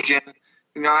was raking.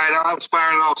 You know, I was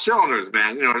firing all cylinders,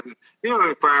 man. You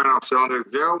know, firing all cylinders.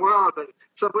 Well, we all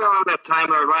have that time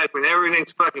in our life when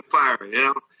everything's fucking firing, you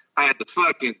know. I had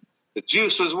the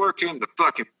juice was working, the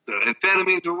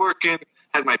amphetamines were working,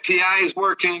 had my PIs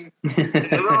working,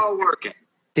 it was all working.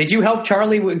 Did you help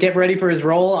Charlie get ready for his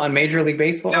role on Major League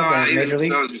Baseball? No,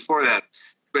 that was before that.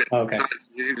 But, okay.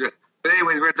 But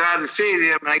anyways, we're at Dodger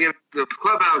Stadium, and I get the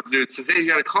clubhouse dude says, hey, you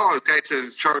got to call. This guy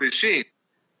says, Charlie Sheen.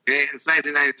 Okay, it's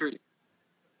 1993.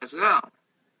 I said, oh.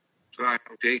 So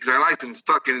okay, because I liked him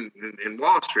fucking in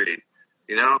Wall Street,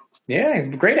 you know? Yeah, he's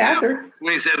a great actor.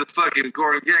 When he said the fucking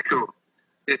Gordon Gekko,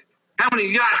 how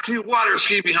many yachts can you water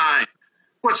ski behind?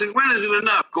 When is it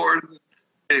enough, Gordon?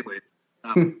 Anyways,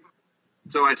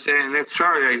 so I said, and that's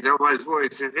Charlie, I know by his voice,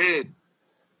 he said, hey,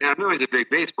 and I know he's a big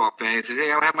baseball fan. He says,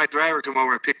 hey, I'll have my driver come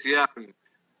over and pick you up and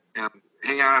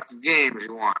hang out after the game if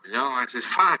you want, you know? I said,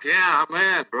 fuck, yeah, I'm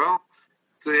mad, bro.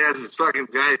 So he has this fucking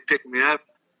guy pick me up.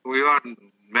 We go out in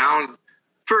mountains.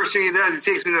 First thing he does, he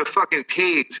takes me to a fucking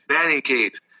cage, batting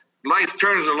cage.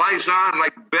 Turns the lights on,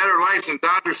 like better lights than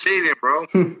Dodger Stadium, bro.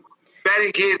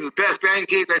 Batting cage is the best batting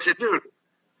cage. I said, dude,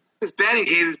 this batting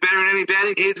cage is better than any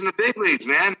batting cage in the big leagues,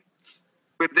 man.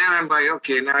 But then I'm like,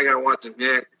 okay, now I got to watch him.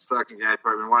 Yeah, this fucking guy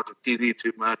probably been watching TV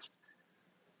too much.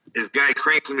 This guy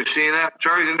cranks the machine up.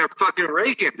 Charlie's in there fucking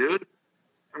raking, dude.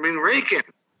 I mean, raking.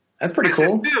 That's pretty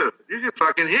cool. Said, dude, you get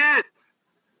fucking hit.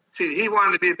 See, he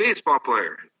wanted to be a baseball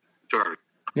player, Charlie.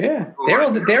 Yeah,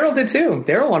 Daryl did too.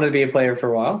 Daryl wanted to be a player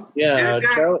for a while. Yeah,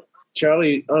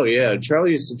 Charlie. Oh yeah,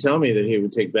 Charlie used to tell me that he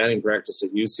would take batting practice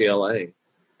at UCLA.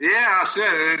 Yeah,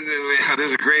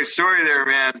 there's a great story there,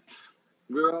 man.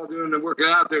 We were all doing the working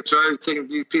out there. Charlie was taking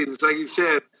VPs, just like you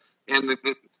said, and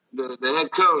the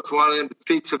head coach wanted him to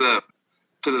speak to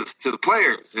the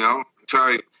players. You know,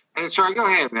 Charlie, go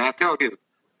ahead, man. Tell you.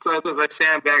 So I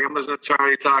stand back. I'm listening to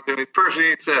Charlie talking. And first thing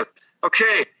he said,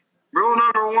 okay, rule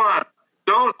number 1.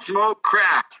 Don't smoke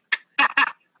crack.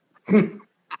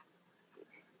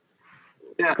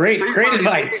 Yeah. Great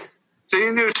advice. So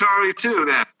you knew Charlie too,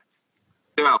 then.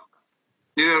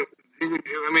 He's a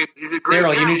great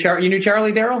Daryl, guy. You knew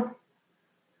Charlie, Daryl?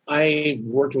 I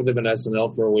worked with him in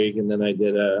SNL for a week, and then I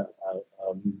did a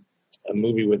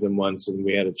movie with him once, and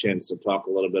we had a chance to talk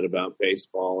a little bit about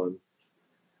baseball, and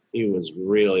he was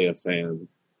really a fan.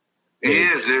 He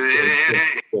is.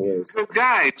 Good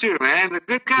guy, too, man. A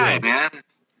good guy, man.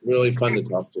 Really fun to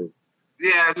talk to.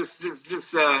 Yeah, just it's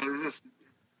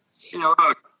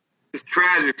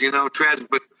tragic, tragic.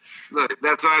 But look,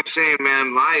 that's what I'm saying,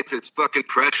 man. Life is fucking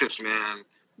precious, man.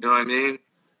 You know what I mean?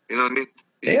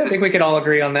 Yeah, I think we could all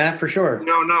agree on that for sure.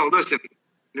 No, listen.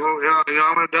 You know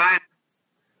I'm going to die?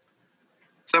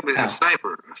 A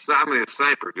sniper. Somebody a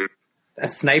sniper, dude. A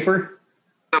sniper?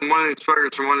 One of these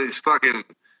fuckers from one of these fucking,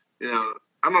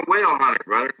 I'm a whale hunter,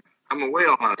 brother. I'm a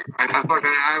whale hunter.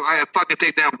 I fucking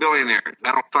take down billionaires.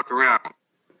 I don't fuck around.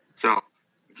 So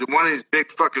one of these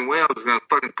big fucking whales is going to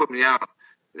fucking put me out.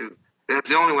 That's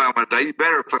the only way I'm going to die. You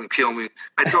better fucking kill me.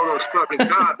 I told those fucking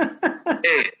cops,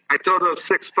 I told those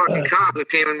 6 fucking cops that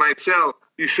came in my cell,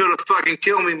 you should have fucking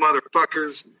killed me,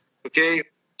 motherfuckers. Okay?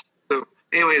 So,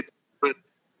 anyways, but...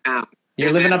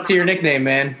 You're living up to your nickname,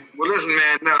 man. Well, listen,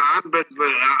 man. No,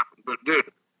 but dude,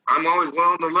 I'm always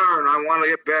willing to learn. I want to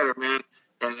get better, man.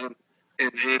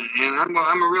 And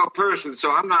I'm a real person,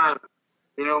 so I'm not,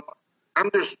 I'm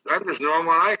just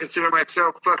normal. I consider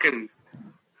myself fucking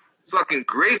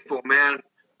grateful, man.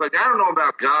 Like, I don't know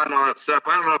about God and all that stuff.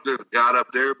 I don't know if there's God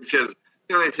up there because,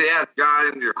 they say ask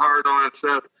God in your heart and all that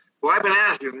stuff. Well, I've been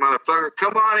asking, motherfucker,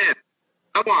 come on in.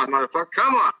 Come on, motherfucker,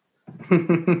 come on.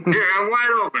 Here, I'm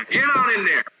wide open. Get on in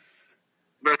there.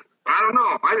 But I don't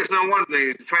know. I just know one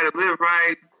thing. To try to live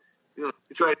right, you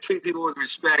try to treat people with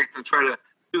respect and try to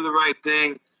do the right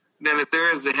thing. And then if there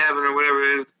is a heaven or whatever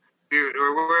it is,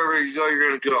 or wherever you go, you're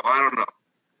going to go. I don't know.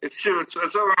 It's true. It's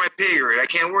over my pay grade. I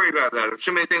can't worry about that. There's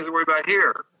too many things to worry about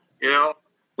here.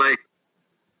 Like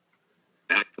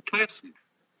back to pussy.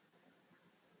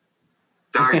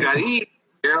 Dogs got to eat.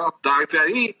 Carol, dogs got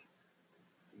to eat.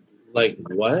 Like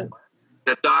what?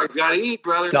 The dogs got to eat,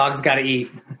 brother. Dogs got to eat.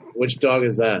 Which dog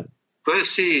is that?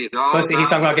 Pussy. Pussy. He's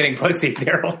talking about getting pussy,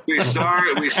 Daryl. We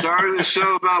started the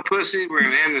show about pussy. We're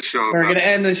going to end the show. We're going to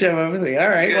end the show about pussy. All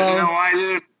right. Because you know why,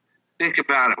 dude? Think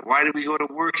about it. Why do we go to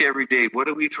work every day? What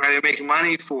do we try to make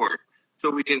money for?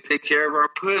 So we can take care of our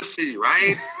pussy,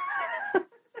 right?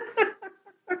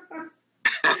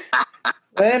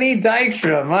 Lenny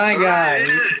Dykstra, my God.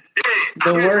 Hey,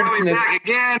 the wordsmith. Back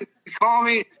again. You call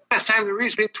me. Best time to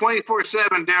reach me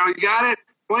 24/7, Daryl. You got it?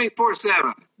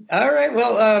 24/7. All right.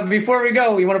 Well, before we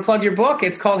go, you want to plug your book?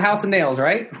 It's called House of Nails,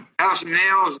 right? House of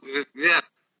Nails. Yeah.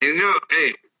 And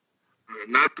hey,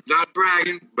 not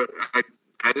bragging, but I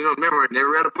don't remember. I never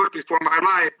read a book before in my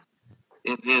life,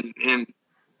 and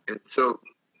so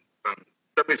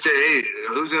somebody said, "Hey,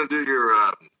 who's going to do your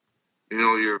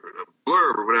your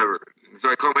blurb or whatever?" And so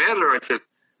I called my editor. I said,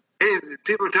 "Hey,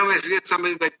 people tell me I should get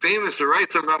somebody like famous to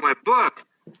write something about my book."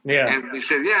 Yeah. And he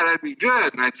said, "Yeah, that'd be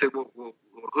good." And I said, "Well, who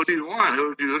do you want?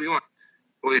 Who do you want?"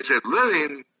 Well, he said,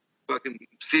 "Living, fucking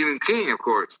Stephen King, of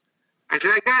course." I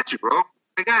said, "I got you, bro.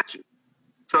 I got you."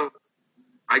 So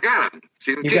I got him.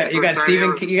 Stephen King. You got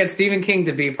Stephen King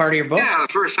to be part of your book? Yeah,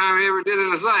 the first time he ever did it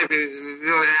in his life.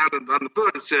 On the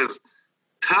book it says,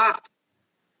 tough,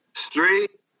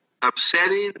 straight,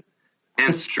 upsetting,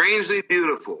 and strangely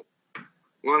beautiful.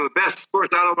 One of the best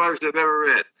sports autobiographies I've ever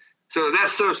read. So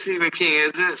that's so Stephen King,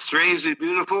 isn't it? Strangely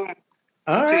beautiful.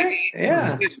 All right,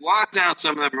 yeah. Just walk down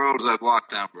some of them roads I've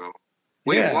walked down, bro.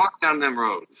 We walk down them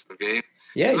roads, okay?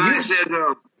 Yeah. And I said,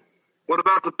 what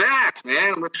about the back,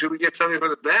 man? Should we get something for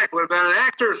the back? What about an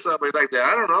actor or somebody like that?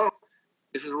 I don't know.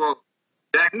 He says, well,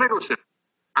 Jack Nicholson.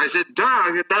 I said, done.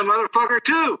 I get that motherfucker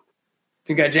too.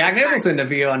 You got Jack Nicholson to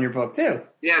be on your book too.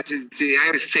 Yeah. See,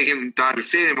 I was taking Dodger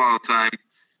Stadium all the time,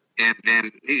 and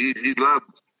he loved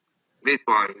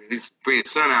baseball. He's bringing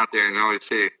his son out there, and I always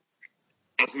say,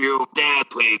 that's your old dad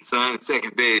played, son, at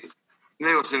second base.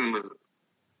 Nicholson was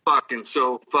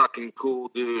so fucking cool,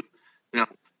 dude. So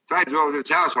I drove to his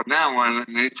house on that one,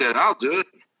 and he said, I'll do it.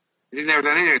 He's never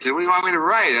done anything. I said, what do you want me to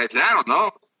write? I said, I don't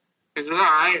know. He said, all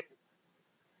right.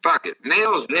 Fuck it.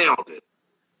 Nails nailed it.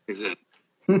 He said.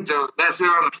 So that's it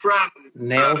on the front.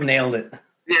 Nails nailed it.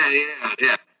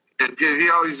 Yeah. And he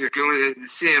always going to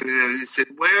see him. He said,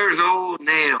 where's old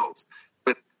Nails?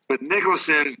 But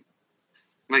Nicholson,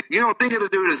 like, you don't think of the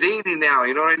dude as 80 now.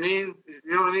 You know what I mean?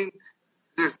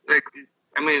 Just like,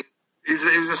 he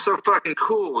was just so fucking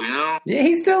cool, Yeah,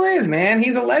 he still is, man.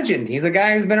 He's a legend. He's a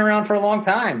guy who's been around for a long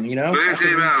time, Let me tell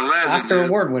you about a legend. Oscar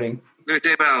award winning. Let me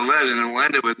tell you about a legend, and we'll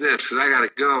end it with this, because I got to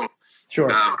go. Sure.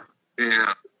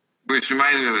 Which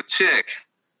reminds me of a chick.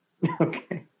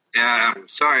 Okay. Yeah, I'm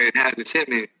sorry it had to hit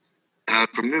me.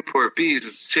 From Newport Beach,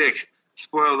 this chick,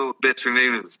 spoiled little bitch. Her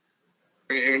name was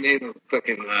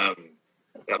fucking, her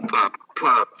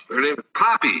name was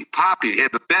Poppy. Poppy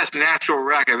had the best natural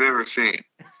rack I've ever seen.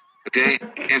 Okay?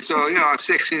 And so, I'm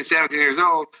 16, 17 years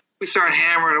old. We start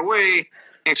hammering away,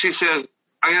 and she says,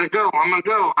 I gotta go. I'm gonna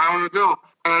go.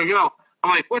 I'm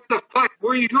like, what the fuck?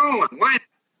 Where are you going? What?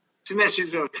 She meant she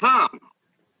was gonna come.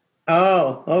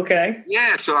 Oh, okay.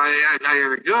 Yeah, so I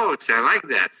gotta go. So I like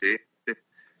that, see?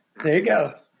 There you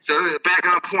go. So back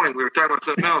on point. We were talking about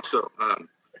something else, so...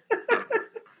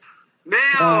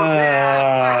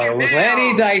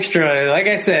 Lenny Dykstra, like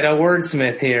I said, a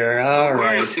wordsmith here. All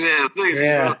right. Wordsmith, please.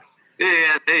 Yeah.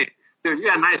 Hey, dude, you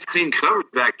got nice clean covers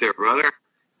back there, brother.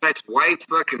 Nice white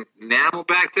fucking enamel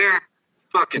back there.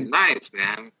 Fucking nice,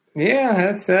 man.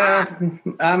 Yeah, that's I'm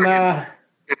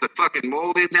Get the fucking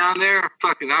molded down there.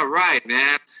 Fucking all right,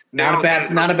 man. Not a bad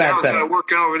setup.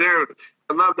 Working over there.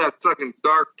 I love that fucking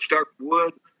dark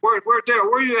wood. Where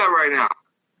are you at right now?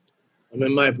 I'm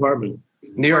in my apartment.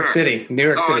 New York City,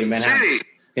 Manhattan. City.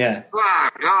 Yeah.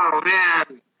 Fuck. Oh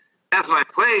man, that's my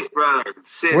place, brother.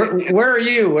 City. Where are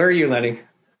you? Where are you, Lenny?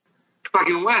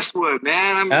 fucking Westwood,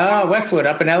 man. Westwood,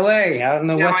 up in L.A., out on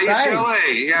the west side.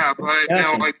 UCLA, yeah. But,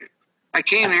 gotcha. I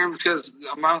came here because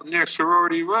I'm out near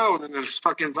Sorority Road, and this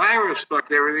fucking virus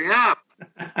fucked everything up.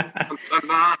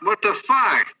 What the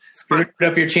fuck? Screwed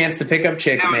up your chance to pick up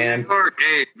chicks, man.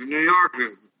 New York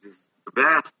is the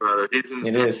best, brother. He's in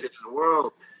the best city in the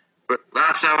world. But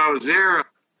last time I was there,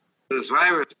 this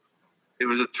virus, it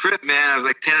was a trip, man. I was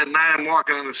like 10 at night. I'm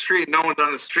walking on the street. No one's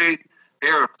on the street. I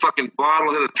hear a fucking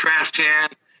bottle hit a trash can.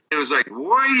 It was like,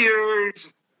 Warriors,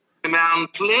 come out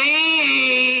and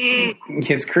play.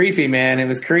 It's creepy, man. It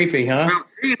was creepy, huh? Real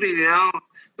creepy, you know?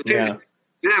 But dude,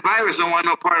 that virus don't want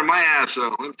no part of my ass, so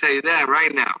let me tell you that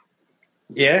right now.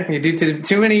 Yeah, you do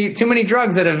too many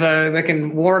drugs that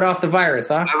can ward off the virus,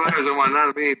 huh? That virus don't want none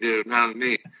of me, dude. None of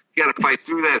me. You got to fight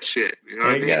through that shit. You know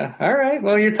what I mean? Go. All right.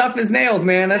 Well, you're tough as nails,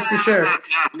 man. That's for sure. I'm not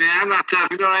tough, man. I'm not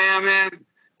tough. You know what I am, man? You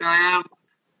know what I am?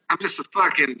 I'm just a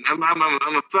fucking. I'm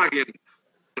a fucking.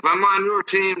 If I'm on your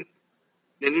team,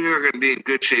 then you're going to be in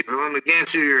good shape. If I'm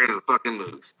against you, you're going to fucking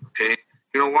lose. Okay?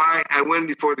 You know why? I win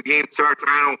before the game starts.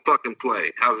 I don't fucking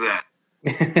play. How's that?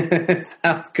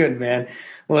 Sounds good, man.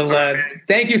 Well,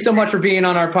 thank you so much for being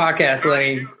on our podcast,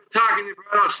 Lenny. Talking to you,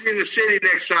 bro. I'll see you in the city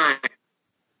next time.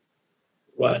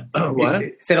 What? What?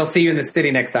 Said I'll see you in the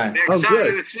city next time. Next time good.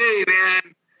 in the city, man.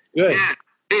 Good. Yeah.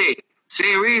 Hey,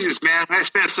 St. Regis, man. I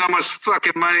spent so much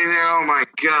fucking money there. Oh, my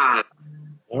God.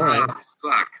 All right.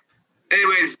 Fuck.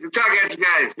 Anyways, talk at you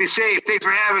guys. Be safe. Thanks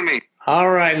for having me. All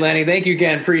right, Lenny. Thank you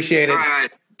again. Appreciate it. All right.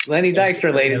 Lenny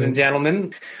Dykstra, ladies and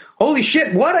gentlemen. Holy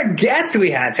shit, what a guest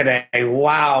we had today.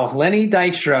 Wow. Lenny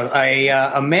Dykstra,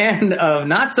 a man of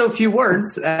not so few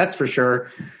words, that's for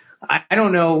sure. I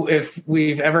don't know if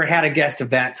we've ever had a guest of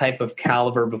that type of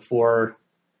caliber before,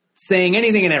 saying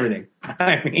anything and everything.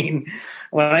 I mean,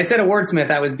 when I said a wordsmith,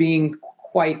 I was being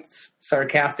quite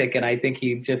sarcastic, and I think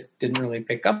he just didn't really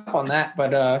pick up on that.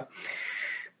 But,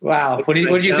 wow. What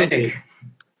did you think?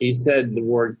 He said the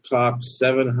word cock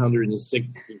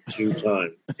 762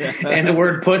 times. And the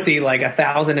word pussy like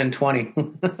 1,020.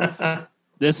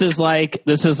 This is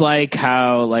like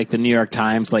how like the New York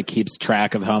Times like keeps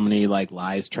track of how many like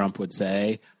lies Trump would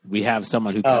say. We have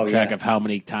someone who kept track of how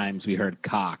many times we heard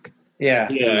cock. Yeah.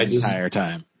 The entire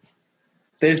time.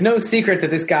 There's no secret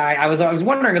that this guy, I was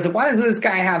wondering, I was like, why doesn't this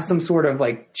guy have some sort of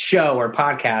like show or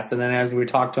podcast? And then as we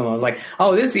talked to him, I was like,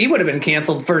 he would have been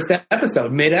canceled first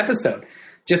episode, mid-episode.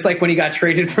 Just like when he got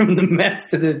traded from the Mets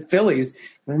to the Phillies,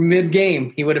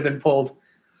 mid-game, he would have been pulled.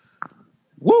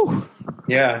 Woo!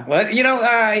 Yeah, but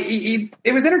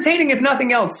it was entertaining if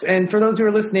nothing else. And for those who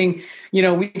are listening,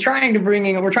 we're trying to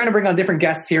bring on different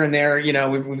guests here and there.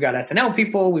 We've got SNL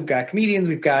people, we've got comedians,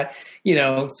 we've got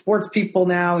sports people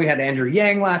now. We had Andrew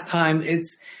Yang last time.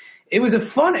 It was a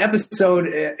fun episode.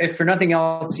 If for nothing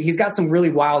else, he's got some really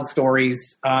wild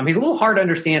stories. He's a little hard to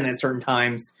understand at certain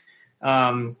times,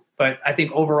 but I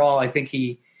think overall,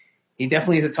 he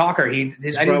definitely is a talker.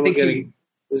 This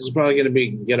is probably going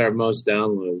to get our most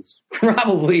downloads.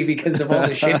 Probably because of all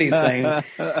the shit he's saying.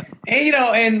 And,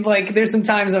 and like, there's some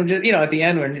times I'm just, at the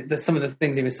end when some of the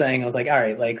things he was saying, I was like, all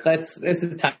right, like, this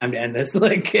is time to end this.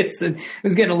 Like, it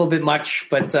was getting a little bit much,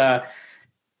 but,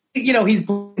 he's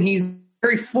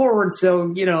very forward.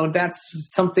 So,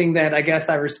 that's something that I guess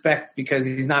I respect because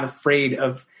he's not afraid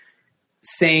of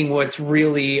saying what's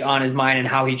really on his mind and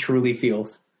how he truly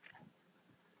feels.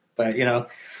 But,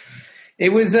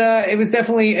 it was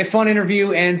definitely a fun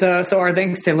interview, and so our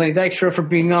thanks to Lenny Dykstra for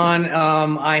being on.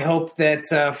 I hope that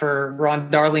for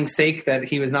Ron Darling's sake that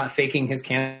he was not faking his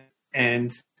cancer,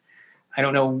 and I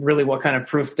don't know really what kind of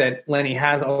proof that Lenny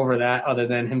has over that other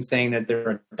than him saying that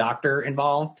there's a doctor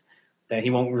involved, that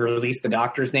he won't release the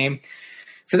doctor's name.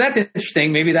 So that's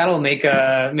interesting. Maybe that'll make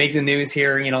the news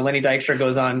here. Lenny Dykstra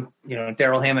goes on,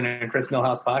 Daryl Hammond and Chris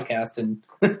Millhouse podcast and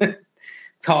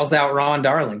calls out Ron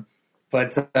Darling.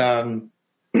 But,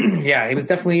 yeah, he was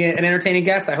definitely an entertaining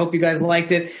guest. I hope you guys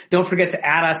liked it. Don't forget to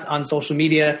add us on social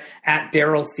media at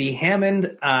Daryl C.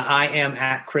 Hammond. I am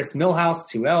at Chris Millhouse,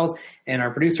 2 L's, and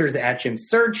our producer is at Jim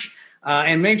Search.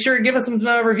 And make sure to give us some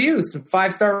reviews, some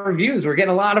 5-star reviews. We're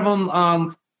getting a lot of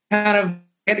them.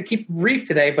 Had to keep brief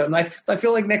today, but I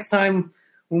feel like next time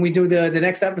when we do the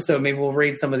next episode, maybe we'll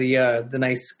read some of the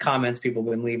nice comments people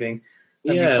have been leaving.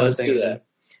 Let's do that.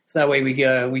 So that way we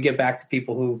get back to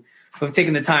people who have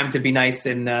taken the time to be nice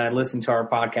and listen to our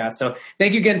podcast. So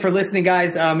thank you again for listening,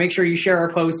 guys. Make sure you share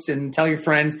our posts and tell your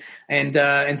friends. And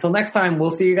until next time,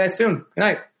 we'll see you guys soon. Good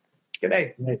night. Good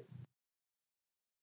day. Good night.